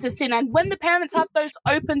is a sin. And when the parents have those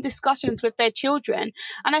open discussions with their children,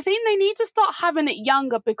 and I think they need to start having it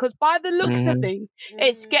younger because by the looks of things,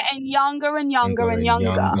 it's getting younger and younger and younger.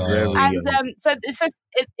 And so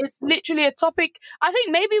it's literally a topic. I think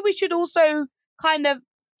maybe we should also kind of,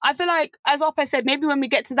 I feel like, as Ope said, maybe when we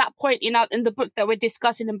get to that point in the book that we're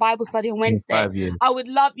discussing in Bible study on Wednesday, I would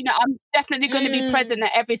love, I'm definitely going to be present at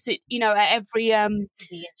every.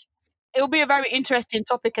 It'll be a very interesting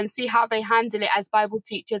topic and see how they handle it as Bible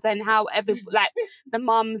teachers and how the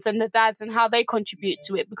mums and the dads and how they contribute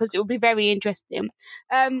to it, because it will be very interesting.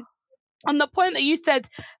 On the point that you said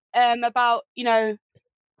about,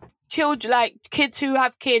 children, like kids who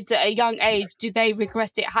have kids at a young age, do they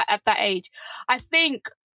regret it at that age? I think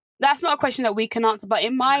that's not a question that we can answer, but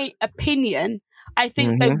in my opinion, I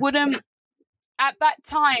think they wouldn't, at that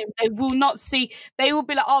time, they will not see, they will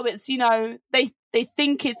be like, oh, it's, they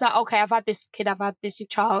think it's like, okay, I've had this kid, I've had this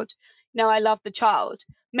child, I love the child.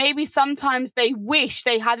 Maybe sometimes they wish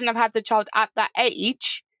they hadn't have had the child at that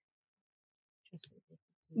age,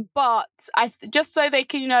 but just so they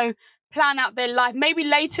can, plan out their life, maybe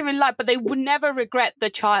later in life, but they would never regret the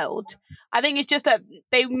child. I think it's just that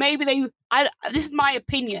this is my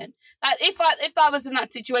opinion. That if I was in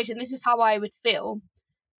that situation, this is how I would feel.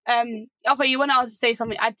 Ope, you want to say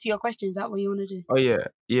something, add to your question? Is that what you want to do? Oh yeah.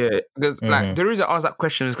 Because the reason I asked that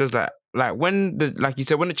question is because like when you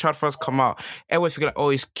said, when the child first come out, everyone figure like, oh,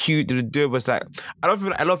 it's cute to do it, but it's like, I don't feel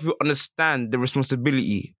like a lot of people understand the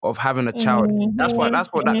responsibility of having a child. That's what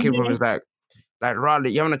that came from, is like Riley,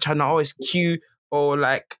 you're having a child now, oh, it's cute, or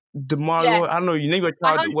like demand, I don't know, you name your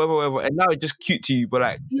child, whatever, and now it's just cute to you, but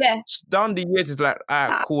like, down the years, it's like,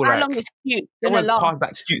 cool. How long is cute? Everyone past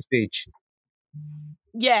that cute stage.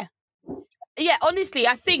 Yeah. yeah, honestly,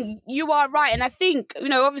 I think you are right. And I think,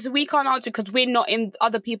 obviously we can't answer because we're not in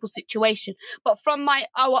other people's situation. But from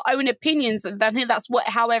our own opinions, and I think that's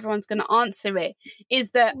how everyone's going to answer it,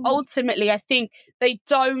 is that ultimately I think they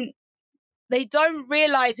don't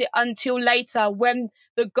realize it until later when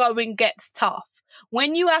the going gets tough.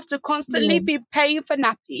 When you have to constantly be paying for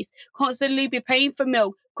nappies, constantly be paying for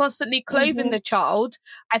milk, constantly clothing the child,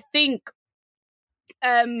 I think,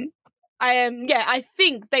 I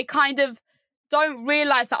think they kind of don't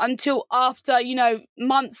realize that until after,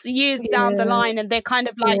 months, years down the line, and they're kind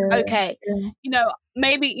of like, okay,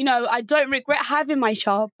 maybe, I don't regret having my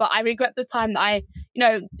child, but I regret the time that I,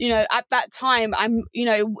 at that time,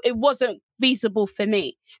 it wasn't feasible for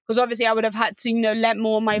me, because obviously I would have had to, let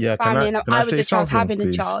more my family, and I was a child having a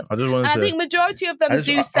child. I think majority of them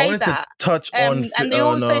do say that. Touch on, and they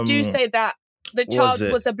also do say that the child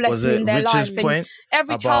was a blessing in their life. And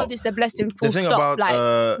every child is a blessing, full stop. About,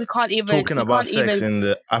 like, we can't even talking about sex in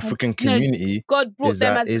the African community. God brought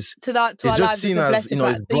them to our lives as a blessing.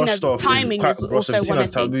 But, timing is also one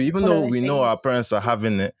of taboo. Even though we know our parents are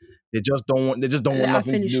having it, they just don't want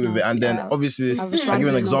nothing to do with it. And then obviously, I'll give you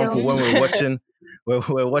an example. When we're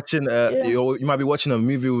watching, you might be watching a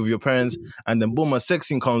movie with your parents, and then boom, a sex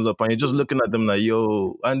scene comes up, and you're just looking at them like,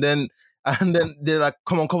 yo, and then they're like,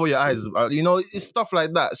 come on, cover your eyes. It's stuff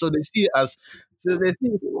like that. So they see it as, they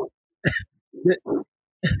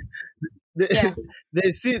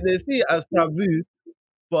see it as taboo.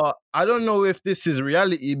 But I don't know if this is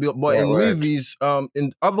reality. But in movies,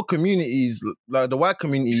 in other communities, like the white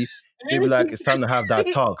community, they be like, it's time to have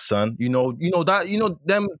that talk, son.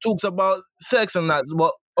 Them talks about sex and that.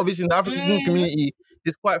 But obviously in the African community,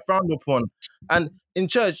 it's quite frowned upon. And in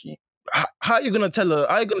church, how are you gonna tell a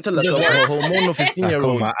hormonal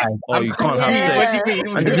 15-year-old, oh, you can't have sex?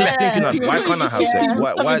 And they're just thinking, why can't I have sex?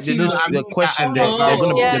 Why they just the question they're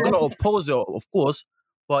gonna oppose it, of course.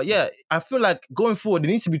 But yeah, I feel like going forward, it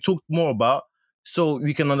needs to be talked more about so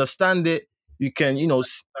we can understand it. You can,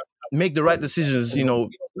 make the right decisions, in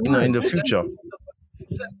the future.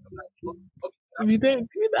 We don't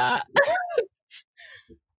do that.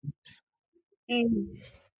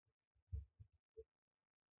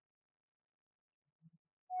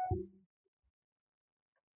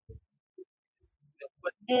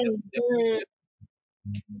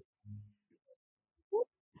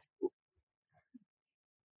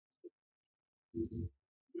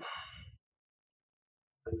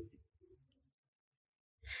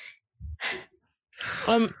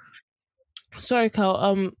 Sorry,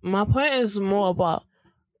 Cal. My point is more about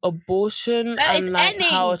abortion and like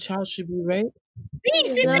how a child should be raised.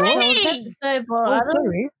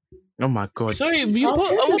 Sorry. Oh my god. Sorry, you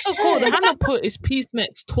put what's it called? Hannah put is peace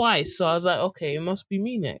next twice, so I was like, okay, it must be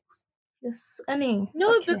me next. Yes, Annie.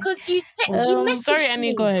 No, okay. Because you messaged sorry,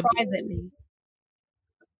 Annie, go ahead. Privately.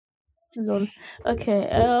 Okay.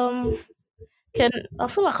 I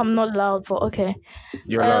feel like I'm not loud, but okay.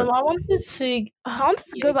 You're loud. I wanted to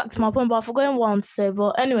go back to my point, but I forgot what I want to say.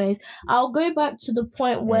 But anyways, I'll go back to the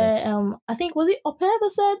point where I think was it Opera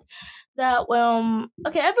that said that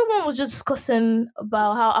everyone was just discussing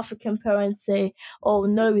about how African parents say, oh,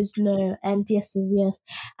 no is no and yes is yes.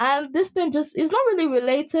 And this thing just is not really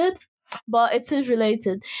related, but it is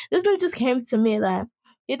related. This thing just came to me like,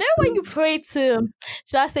 when you pray to,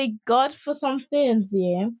 should I say, God for some things,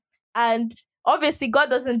 yeah? And obviously God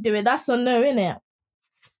doesn't do it. That's a no, innit?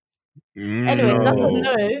 Anyway, that's a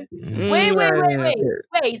no. Wait.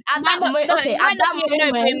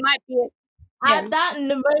 At that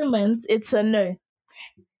moment, it's a no.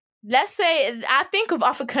 Let's say I think of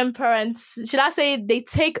African parents. Should I say they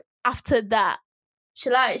take after that?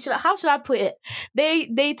 How should I put it?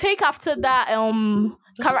 They take after that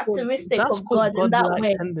characteristic of God in that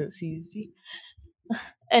way. Tendencies.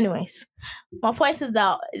 Anyways, my point is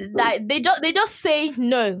that they just say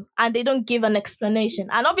no and they don't give an explanation.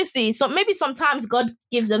 And obviously, maybe sometimes God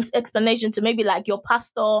gives them explanation to maybe like your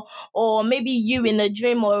pastor or maybe you in a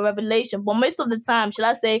dream or a revelation. But most of the time, should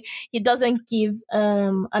I say, He doesn't give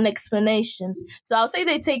an explanation. So I'll say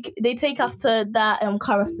they take after that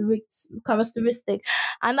characteristic.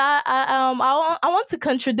 And I want to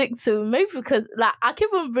contradict to maybe because like I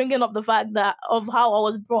keep on bringing up the fact that of how I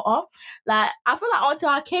was brought up. Like I feel like until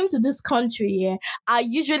I came to this country, I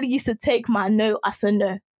usually used to take my no as a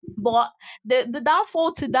no. But the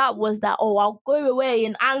downfall to that was that, I'll go away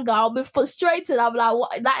in anger, I'll be frustrated, I'll be like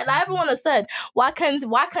everyone has said, why can't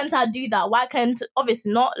I do that? Why can't,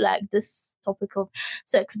 obviously not like this topic of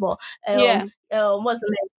sex, but what's it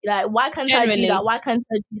like why can't I do that? Why can't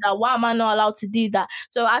I do that? Why am I not allowed to do that?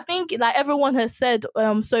 So I think like everyone has said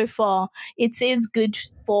so far, it is good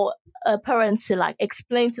for a parent to like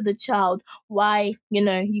explain to the child why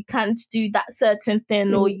you can't do that certain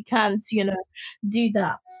thing or you can't do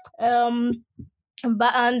that.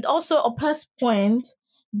 But and also a plus point,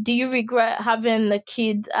 do you regret having a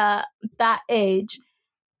kid at that age?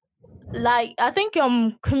 Like I think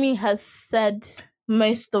Kumi has said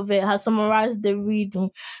most of it, has summarized the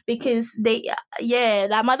reading, because like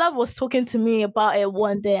my dad was talking to me about it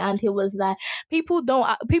one day and he was like, people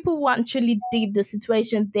who actually deep the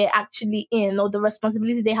situation they're actually in or the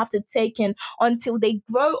responsibility they have to take in until they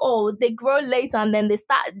grow old, they grow later, and then they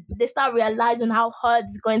start realizing how hard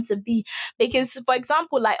it's going to be. Because for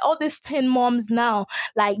example, like all these teen moms now,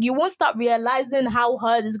 like you won't start realizing how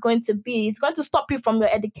hard it's going to be. It's going to stop you from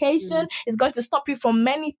your education. It's going to stop you from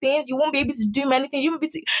many things. You won't be able to do many things. You won't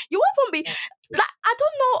even be like, I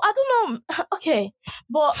don't know. Okay,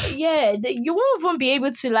 but yeah, you won't even be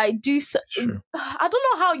able to like do. I don't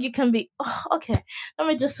know how you can be. Okay, let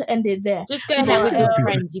me just end it there. Just go there with your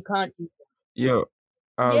friends. You can't do. Yo.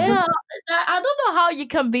 Yeah, I don't know how you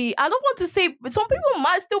can be. I don't want to say, but some people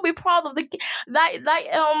might still be proud of the like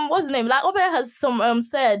what's his name? Like Obe has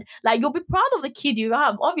said, like you'll be proud of the kid you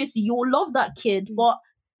have. Obviously, you will love that kid, but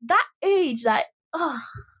that age, like,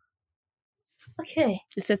 okay,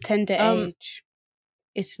 it's a tender age.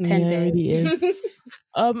 It's a tender age. It really is.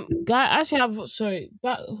 Guy, I actually have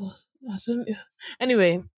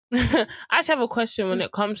anyway. I actually have a question when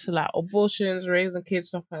it comes to like abortions, raising kids,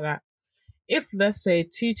 stuff like that. If let's say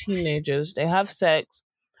two teenagers, they have sex,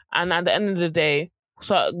 and at the end of the day,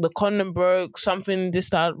 so the condom broke, something, this,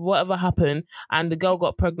 that, whatever happened, and the girl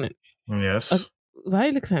got pregnant. Yes. Why are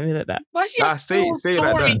you looking at me like that? Say it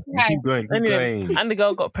like that. Keep going. Anyway, and the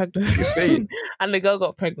girl got pregnant. Say it. And the girl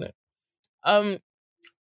got pregnant.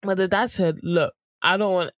 But the dad said, look, I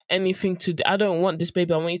don't want anything to do. I don't want this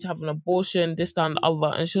baby. I want you to have an abortion, this, that, and the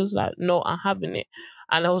other. And she was like, no, I'm having it.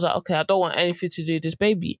 And I was like, okay, I don't want anything to do with this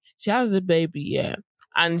baby. She has the baby, yeah.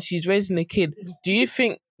 And she's raising the kid. Do you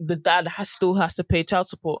think the dad still has to pay child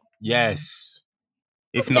support? Yes.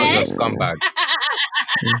 If not, you're a scumbag.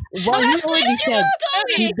 Well, he already said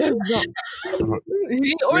he does not.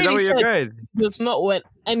 He already said does not want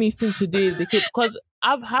anything to do with the kid. Because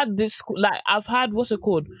I've had this, like, what's it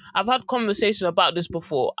called? I've had conversations about this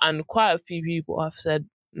before, and quite a few people have said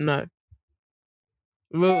no.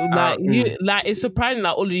 Like it's surprising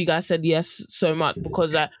that all of you guys said yes so much,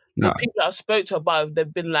 because like the people I've spoke to about it,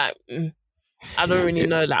 they've been like, I don't really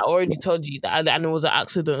know. Like I already told you that, and it was an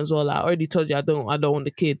accident as well. Like I already told you I don't want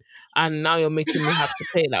the kid, and now you're making me have to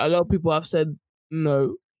pay. Like a lot of people have said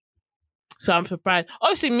no. So I'm surprised.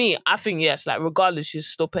 Obviously, me, I think yes. Like regardless, you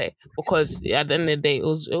still pay, because at the end of the day, it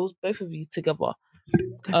was both of you together.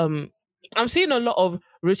 I'm seeing a lot of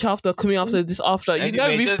Rich after coming after this after.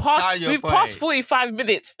 Anyway, we've passed 45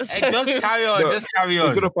 minutes. So. Hey, just carry on. Just carry on.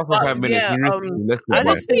 We're gonna pass 5 minutes. Yeah,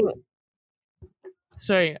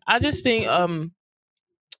 I just think I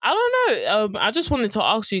don't know. I just wanted to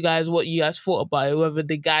ask you guys what you guys thought about it. Whether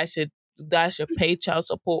the guy should pay child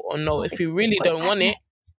support or no. If he really don't want it,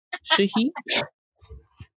 should he?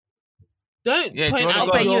 Don't point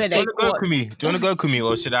out. Do you want to go, Kumi,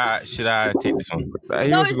 or should I take this one? He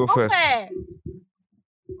wants to go first.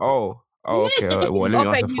 Oh, okay. Well, let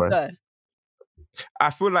me answer first. I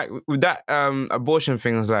feel like with that abortion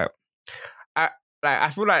thing, is like I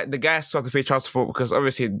feel like the guy still have to pay child support, because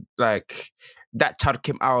obviously, like, that child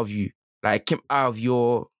came out of you, like came out of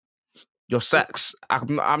your sex.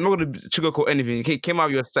 I'm not going to sugarcoat anything. It came out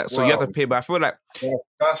of your sex, so you have to pay. But I feel like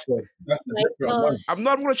that's the different one. I'm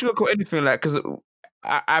not going to sugarcoat anything, like, because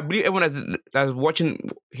I believe everyone that's watching,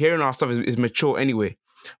 hearing our stuff is mature anyway.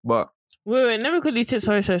 But wait. Let me quickly change.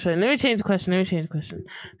 Sorry. Let me change the question.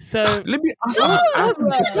 So let me ask.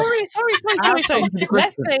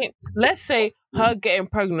 Sorry. Let's say her getting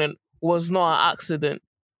pregnant was not an accident.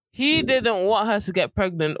 He didn't want her to get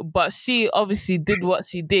pregnant, but she obviously did what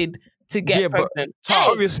she did to get pregnant.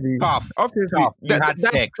 Obviously, you had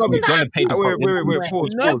sex. You're gonna pay the wait.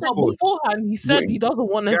 Pause. Beforehand, he said he doesn't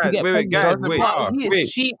want her to get pregnant.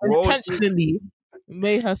 She intentionally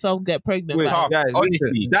made herself get pregnant.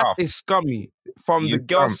 Honestly, that is scummy from the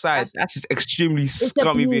girl's side. That's extremely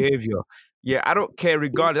scummy behavior. Yeah, I don't care.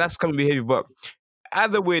 Regardless, that's scummy behavior. But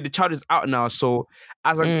either way, the child is out now. So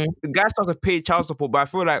as the guy starts to pay child support, but I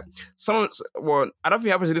feel like I don't think it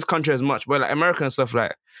happens in this country as much, but like American stuff,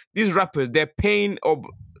 like these rappers, they're paying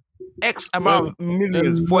X amount of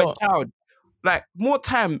millions for a child. Like more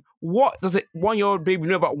time. What does a 1-year-old baby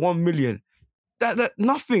know about 1 million? That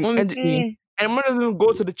nothing. And money doesn't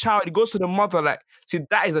go to the child; it goes to the mother. Like, see,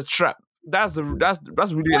 that is a trap. That's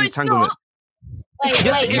really an entanglement. Wait,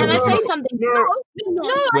 can I say something? No,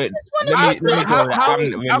 Wait, I just want let to. me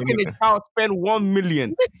go. How can a child spend 1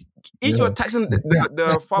 million? If you're taxing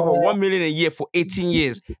the father 1 million a year for 18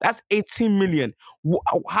 years, that's 18 million.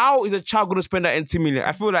 How is a child going to spend that 18 million?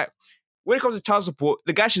 I feel like when it comes to child support,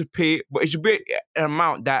 the guy should pay, but it should be an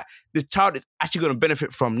amount that the child is actually going to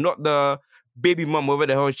benefit from, not the baby mum, whatever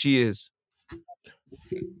the hell she is.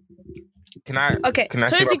 Can I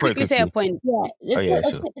Totally quickly say a point. Yeah.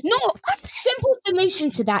 Sure. No, simple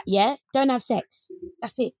solution to that, yeah? Don't have sex.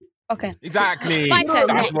 That's it. Okay. Exactly. My turn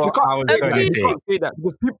That's next. what I was going to You say. can't say that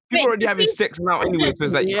because people already having sex now anyway. So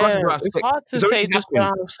it's like you can't say don't have It's sex. hard to It's say already just happened.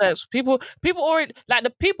 don't have sex. People already like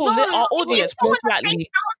the people that our audience most likely.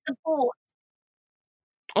 Support.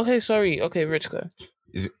 Okay, sorry. Okay, Rich, go.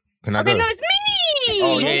 Can I go? Okay, no, it's me.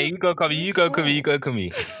 Oh yeah, you go, Kumi. You go, Kumi. You go,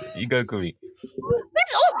 Kumi. You go, Kumi.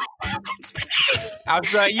 This always happens to me. I'm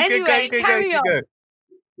sorry. You Anyway, can carry go. You on. go.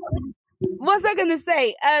 What's I gonna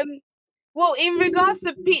say? Well, in regards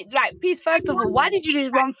to Peace, first of all, why did you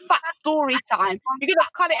just run fat story time? You're gonna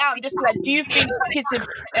cut it out and just be like, do you think kids have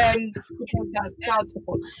child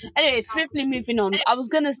support? Anyway, swiftly moving on. I was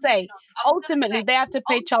gonna say, ultimately, they have to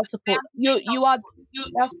pay child support.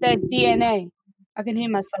 That's their DNA. I can hear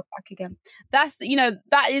myself back again. That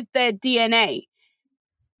is their DNA.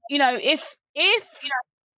 If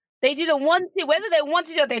they didn't want it, whether they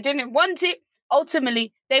wanted it or they didn't want it,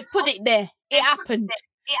 ultimately they put it there. It happened.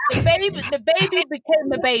 The baby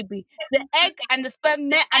became a baby. The egg and the sperm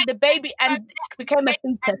met and the baby and became a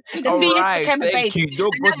fetus. The fetus became a baby. You.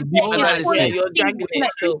 Don't go to deep analysis. You're dragging it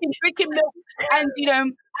still. Drinking milk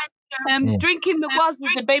and drinking milk whilst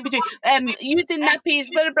the baby doing using nappies,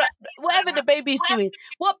 blah, blah, blah, whatever the baby's doing.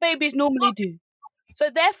 What babies normally do. So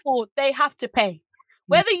therefore, they have to pay.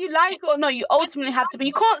 Whether you like it or not, you ultimately have to pay.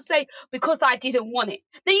 You can't say, because I didn't want it.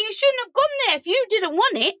 Then you shouldn't have gone there. If you didn't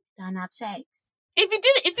want it, Don't have sex. If you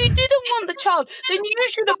didn't want the child, then you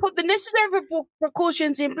should have put the necessary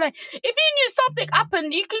precautions in place. If you knew something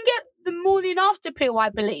happened, you can get the morning after pill, I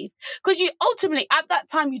believe, because you ultimately at that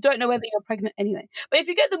time you don't know whether you're pregnant anyway. But if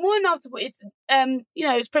you get the morning after pill, it's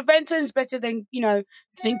it's prevention is better than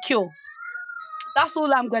than cure. That's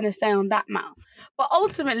all I'm going to say on that matter. But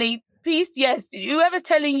ultimately, Peace, yes, whoever's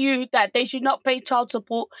telling you that they should not pay child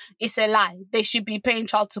support, it's a lie. They should be paying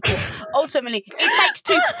child support. Ultimately, it takes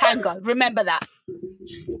two to tango. Remember that.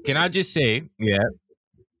 Can I just say, yeah,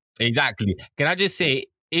 exactly. Can I just say,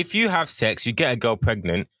 if you have sex, you get a girl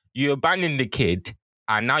pregnant, you abandon the kid,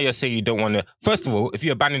 and now you're saying you don't want to. First of all, if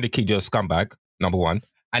you abandon the kid, you're a scumbag, number one.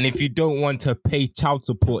 And if you don't want to pay child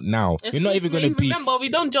support now, you're not even going to be. Remember, we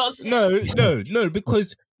don't just. No,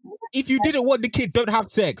 because. If you didn't want the kid, don't have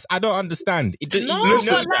sex. I don't understand. Don't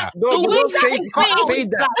say that.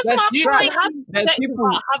 There's people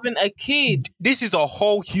having a kid. This is a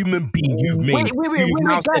whole human being you've made. Wait, you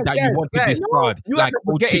now said that you wanted this card. You like, guys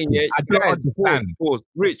are forgetting, yeah. I don't understand. Pause.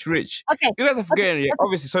 Rich. Okay. You guys are forgetting, yeah.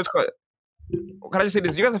 Obviously, so it's quite. Can I just say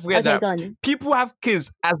this? You guys are forgetting that people have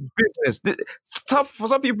kids as business. For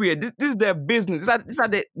some people, yeah, this is their business. This is how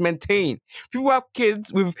they maintain. People have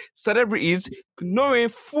kids with celebrities knowing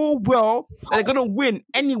full well that they're gonna win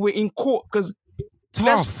anyway in court. Because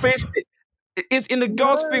let's face it, it's in the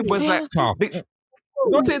girl's favor. It's like tough.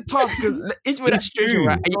 Don't say tough because each way that situation,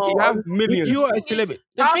 right? And you have millions. If you are a celebrity,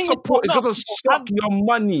 child support is gonna suck your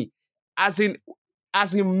money, as in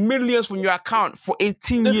millions from your account for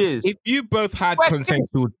 18 years. If you both had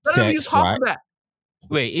consensual sex, right?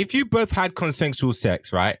 Wait, if you both had consensual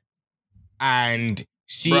sex, right? And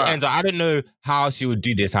she ends up, I don't know how she would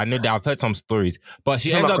do this. I know that I've heard some stories, but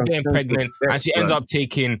she ends up getting pregnant and she ends up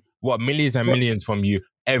taking millions and millions from you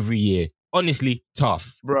every year. Honestly,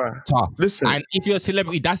 tough. Tough. Listen. And if you're a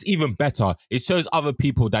celebrity, that's even better. It shows other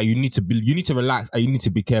people that you need to relax and you need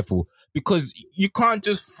to be careful because you can't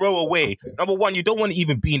just throw away. Number one, you don't want to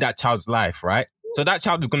even be in that child's life, right? So that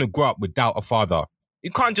child is going to grow up without a father.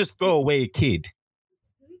 You can't just throw away a kid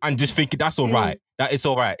and just think that's all right. That it's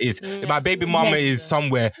all right. If my baby mama is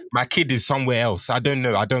somewhere, my kid is somewhere else. I don't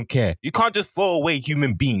know. I don't care. You can't just throw away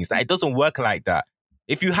human beings. It doesn't work like that.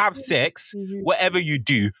 If you have sex, whatever you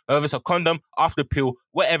do, whether it's a condom, after pill,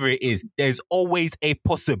 whatever it is, there's always a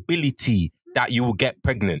possibility that you will get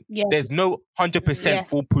pregnant. Yeah. There's no 100%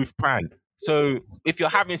 foolproof plan. So if you're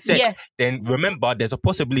having sex, then remember there's a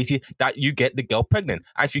possibility that you get the girl pregnant.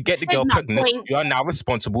 And if you get the girl pregnant, you are now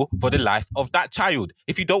responsible for the life of that child.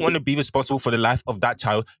 If you don't want to be responsible for the life of that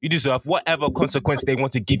child, you deserve whatever consequence they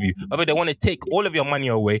want to give you. Whether they want to take all of your money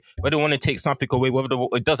away, whether they want to take something away,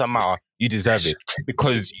 it doesn't matter. You deserve it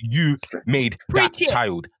because you made that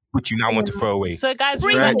child. which you now want to throw away. So, guys,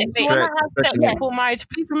 remember, if you want to have sex before marriage,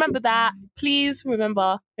 please remember that. Please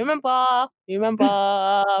remember. Even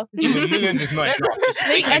millions is not enough.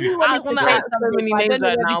 I want to ask so many names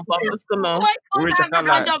right now, but I'm just gonna.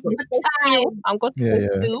 I'm going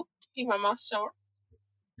to keep my mouth shut.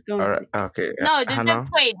 All right. Okay. No, there's no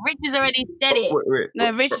point. Rich has already said it.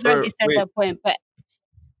 No, Rich has already said the point. But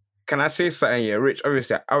can I say something? Yeah, Rich.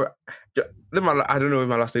 Obviously, I don't know if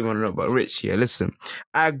my last name or not, but Rich. Yeah, listen.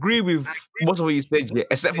 I agree with most of what you said. Yeah,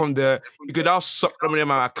 except from you could all suck money in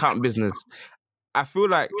my account business. I feel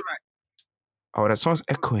like. Oh, that sounds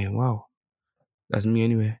echoing. Wow, that's me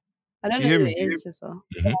anyway. I don't know who it is as well.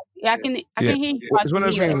 Mm-hmm. Yeah, I can hear you. It's one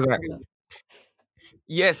of the things like.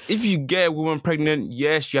 Yes, if you get a woman pregnant,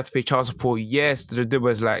 yes, you have to pay child support. Yes, the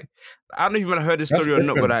was like, I don't know if you might have heard this story or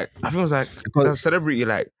not, but like, I think it was like a celebrity,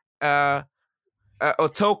 like, a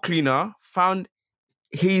hotel cleaner found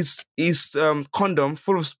his condom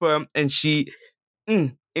full of sperm, and she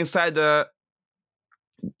inside the.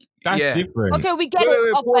 That's different. Okay, we get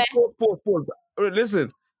it.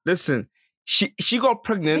 Pause. Listen. She got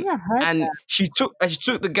pregnant, and she took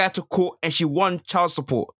the guy to court, and she won child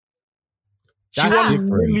support. She won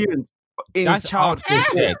millions in child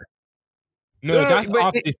support. No, that's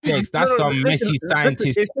after sex. That's some messy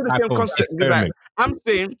scientist type of experiment. I'm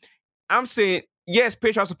saying yes,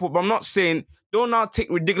 pay child support, but I'm not saying don't now take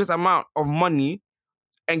ridiculous amount of money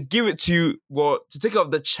and give it to you to take care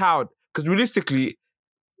of the child. Because realistically,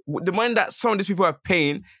 the money that some of these people are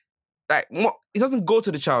paying, like it doesn't go to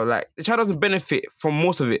the child. Like the child doesn't benefit from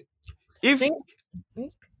most of it. If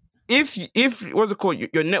what's it called?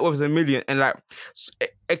 Your net worth is $1 million, and like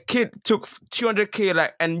a kid took 200K,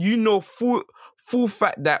 like, and you know full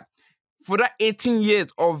fact that for that 18 years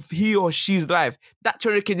of he or she's life, that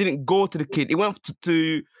 200K didn't go to the kid. It went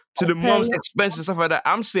to the mom's expenses and stuff like that.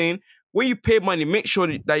 I'm saying when you pay money, make sure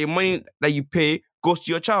that your money that you pay goes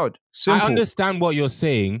to your child. Simple. I understand what you're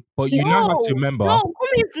saying, but you now have to remember. No,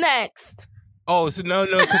 Kumi's next. Oh, so no,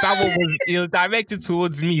 because that one was directed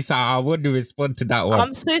towards me, so I want to respond to that one.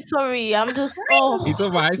 I'm so sorry. I'm just. It's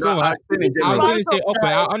all right. It's all right. I was going to say,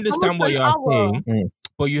 okay, I understand what you're saying,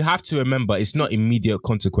 but you have to remember it's not immediate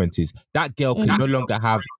consequences. That girl can no longer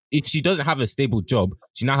have. If she doesn't have a stable job,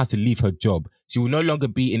 she now has to leave her job. She will no longer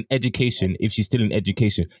be in education if she's still in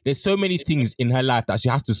education. There's so many things in her life that she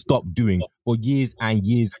has to stop doing for years and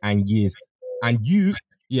years and years. And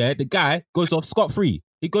the guy goes off scot-free.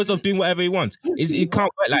 He goes off doing whatever he wants. It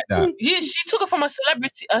can't work like that. Yeah, she took it from a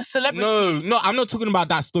celebrity. No, I'm not talking about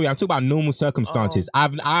that story. I'm talking about normal circumstances.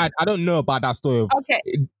 I don't know about that story. Okay.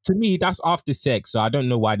 To me, that's after sex, so I don't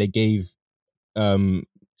know why they gave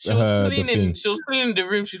She was cleaning the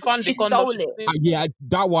room. She found the condom. Stole it. Yeah,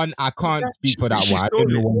 that one I can't speak for that one. I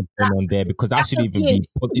don't know what's going on there because that shouldn't even be.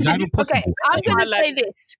 Is that even possible? Okay, I'm gonna say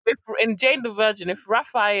this. In Jane the Virgin, if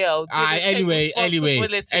Raphael anyway,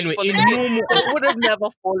 it would have never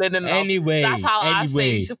fallen in love. Anyway, that's how I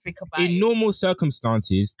say you should think about it. In normal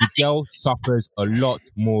circumstances, the girl suffers a lot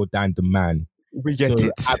more than the man. We get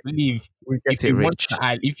it. I believe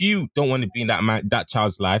if you don't want to be in that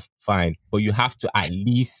child's life, fine. But you have to at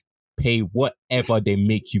least pay whatever they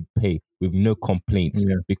make you pay with no complaints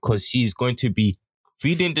because she's going to be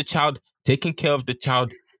feeding the child, taking care of the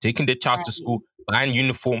child, taking the child to school, buying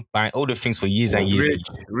uniform, buying all the things for years and years.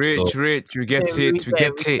 Rich, we get it.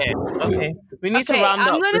 Okay. We need to round up.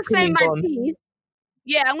 I'm going to say my piece.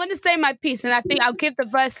 Yeah, I'm going to say my piece, and I think I'll give the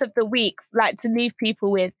verse of the week, like, to leave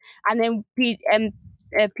people with, and then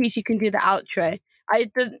Peace, you can do the outro.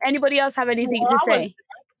 Does anybody else have anything to say?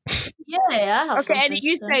 Yeah, I have. Okay, Eddie,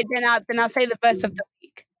 you say it, then I'll say the verse of the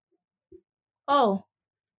week. Oh,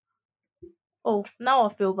 now I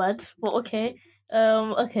feel bad, but okay.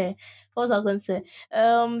 Okay, what was I going to say?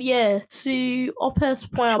 To Ope's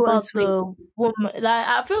point about the woman, like,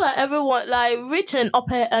 I feel like everyone, like, Rich and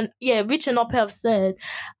Ope have said,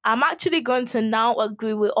 I'm actually going to now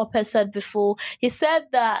agree with Ope said before. He said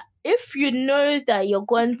that if you know that you're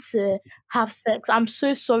going to have sex, I'm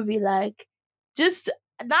so sorry, like, just,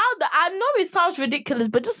 now that I know it sounds ridiculous,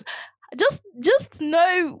 but just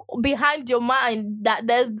know behind your mind that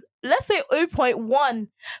there's, let's say, 0.1%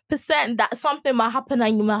 that something might happen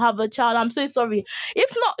and you might have a child. I'm so sorry.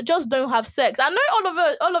 If not, just don't have sex. I know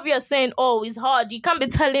all of you are saying, oh, it's hard. You can't be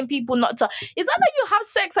telling people not to. Is that you have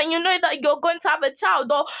sex and you know that you're going to have a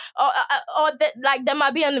child, or that, like, there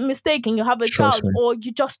might be a mistake and you have a child, or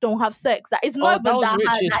you just don't have sex? That is not even that hard.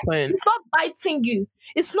 Like, it's not biting you.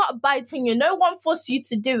 It's not biting you. No one forced you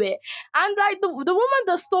to do it. And like the woman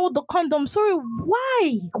that stole the condom, sorry,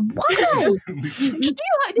 why? Do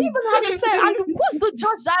you even have sex? And who's the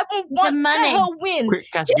judge that even want let her win?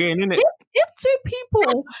 Quick cash gain, innit? if two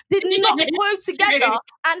people did not go together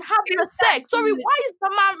and have the sex, sorry, why is the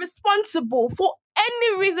man responsible for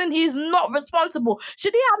any reason? He's not responsible.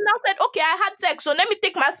 Should he have now said, okay, I had sex, so let me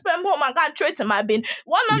take my sperm home and go and throw it in my bin?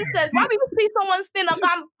 What nonsense. Why people see someone's thing and go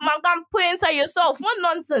and put it inside yourself? What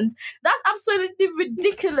nonsense. That's absolutely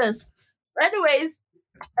ridiculous. Anyways,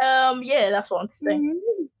 yeah, that's what I'm saying.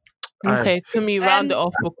 Okay, can we round it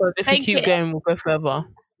off, because if we keep going, we'll go forever.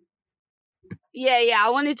 Yeah. I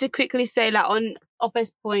wanted to quickly say, like, on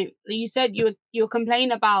Oppe's point, you said you were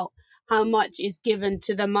complaining about how much is given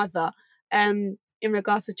to the mother in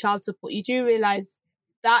regards to child support. You do realise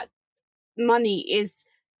that money is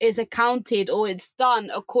accounted, or it's done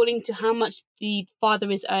according to how much the father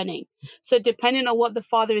is earning. So depending on what the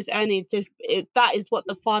father is earning, that is what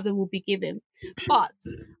the father will be given. But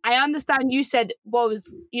I understand you said,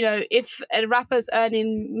 if a rapper's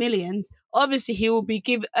earning millions, obviously he will be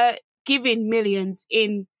giving millions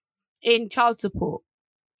in child support.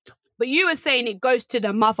 But you were saying it goes to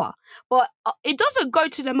the mother. But it doesn't go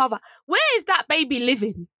to the mother. Where is that baby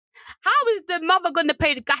living? How is the mother going to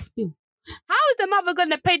pay the gas bill? How is the mother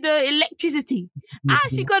going to pay the electricity? How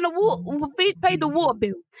is she going to pay the water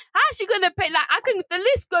bill? How is she going to pay? The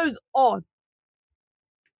list goes on.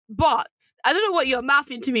 But I don't know what you're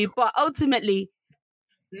mouthing to me, but ultimately,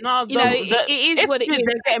 it is what it is.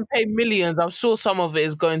 They're getting paid millions. I'm sure some of it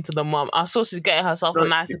is going to the mum. I'm sure she's getting herself a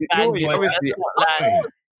nice bag.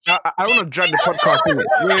 I want to drag the podcast in it.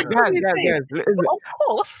 Guys, listen. Of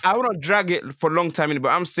course. I want to drag it for a long time in it, but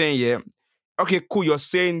I'm saying, okay, cool, you're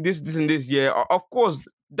saying this and this, of course,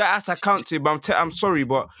 that has accounted, but I'm sorry,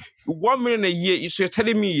 but 1 million a year, so you're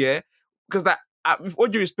telling me, because with all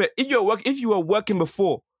due respect, if you were working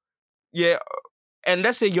before, and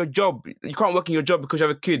let's say your job, you can't work in your job because you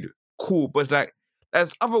have a kid, cool, but it's like,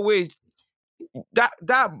 there's other ways, that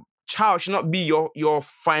child should not be your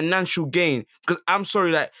financial gain, because I'm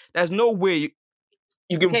sorry, like, there's no way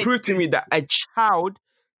you can prove to me that a child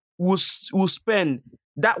will spend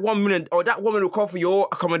that 1 million, or that 1 million will come for your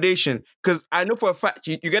accommodation. Because I know for a fact,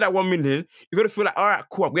 you get that 1 million, you're going to feel like, all right,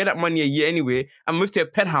 cool, I'm getting that money a year anyway, and move to a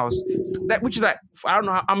penthouse. Which is like, I don't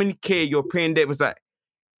know how many K you're paying there, but it's like,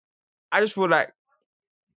 I just feel like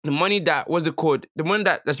the money that, the money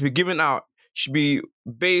that should be given out should be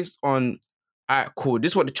based on, all right, cool,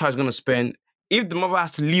 this is what the child's going to spend. If the mother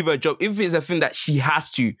has to leave her job, if it's a thing that she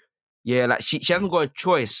has to, like she hasn't got a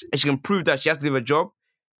choice, and she can prove that she has to leave her job,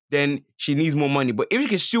 then she needs more money. But if she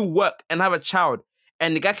can still work and have a child,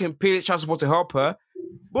 and the guy can pay child support to help her,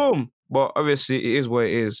 boom. But obviously, it is what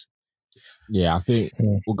it is. Yeah, I think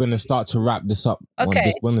we're going to start to wrap this up.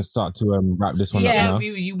 Okay. We're going to start to wrap this one up now.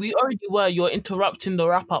 We already were. You're interrupting the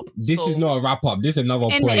wrap-up. This is not a wrap-up. This is another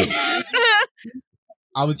point.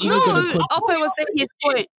 I was even going to... Oppe was saying his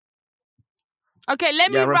point. Okay,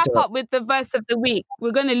 let me wrap up with the verse of the week.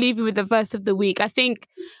 We're going to leave you with the verse of the week. I think...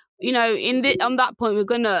 on that point, we're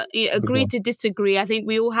going to agree to disagree. I think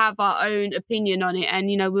we all have our own opinion on it, and,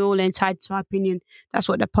 we're all entitled to our opinion. That's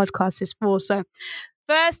what the podcast is for. So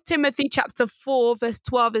 1 Timothy chapter 4, verse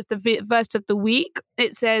 12 is the verse of the week.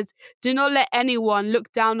 It says, do not let anyone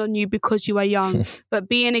look down on you because you are young, but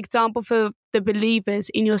be an example for the believers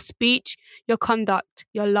in your speech, your conduct,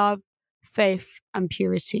 your love, faith, and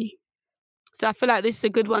purity. So I feel like this is a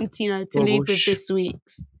good one to leave with this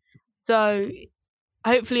week's. So...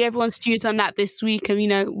 hopefully everyone stews on that this week,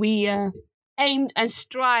 and we aim and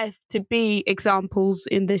strive to be examples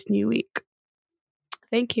in this new week.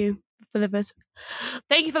 Thank you for the verse.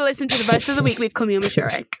 Thank you for listening to the verse of the week with Kumi and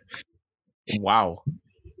Masharek. Wow,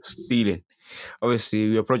 stealing. Obviously,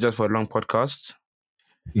 we apologize for a long podcast,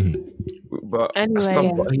 but anyway,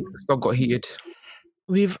 stuff got heated.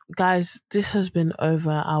 Guys, this has been over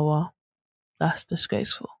an hour. That's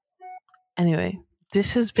disgraceful. Anyway,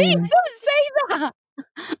 this has been. Don't say that.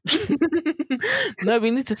 No, we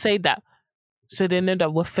need to say that so they know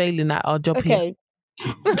that we're failing at our job here.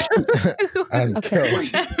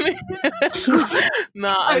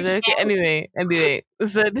 No, I was okay. Anyway.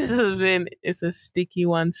 So this has been, it's a sticky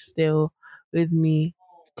one still with me.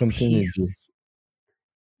 Continue.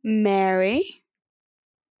 Mary.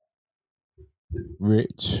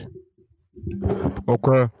 Rich.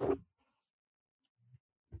 Okay.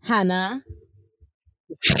 Hannah.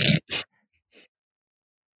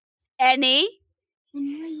 Annie.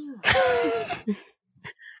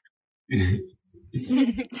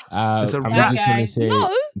 I'm just going to say,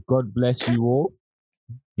 God bless you all.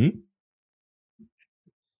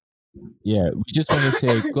 Yeah, we just want to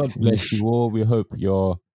say, God bless you all. We hope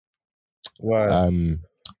you're...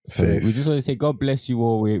 So we just want to say, God bless you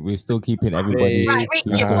all. We're still keeping everybody who's going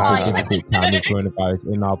through a difficult time with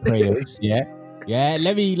coronavirus in our prayers, yeah? Yeah,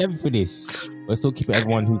 let me finish. We're still keeping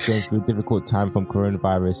everyone who's going through a difficult time from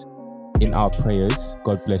coronavirus in our prayers.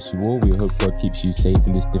 God bless you all. We hope God keeps you safe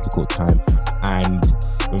in this difficult time. And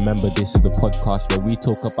remember, this is the podcast where we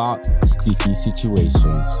talk about sticky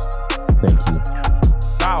situations. Thank you.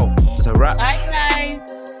 Wow, it's a wrap. Bye, guys.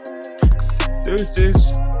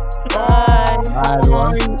 Deuces. Bye. Bye,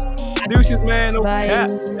 everyone. Deuces, man. Bye.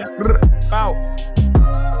 Bow.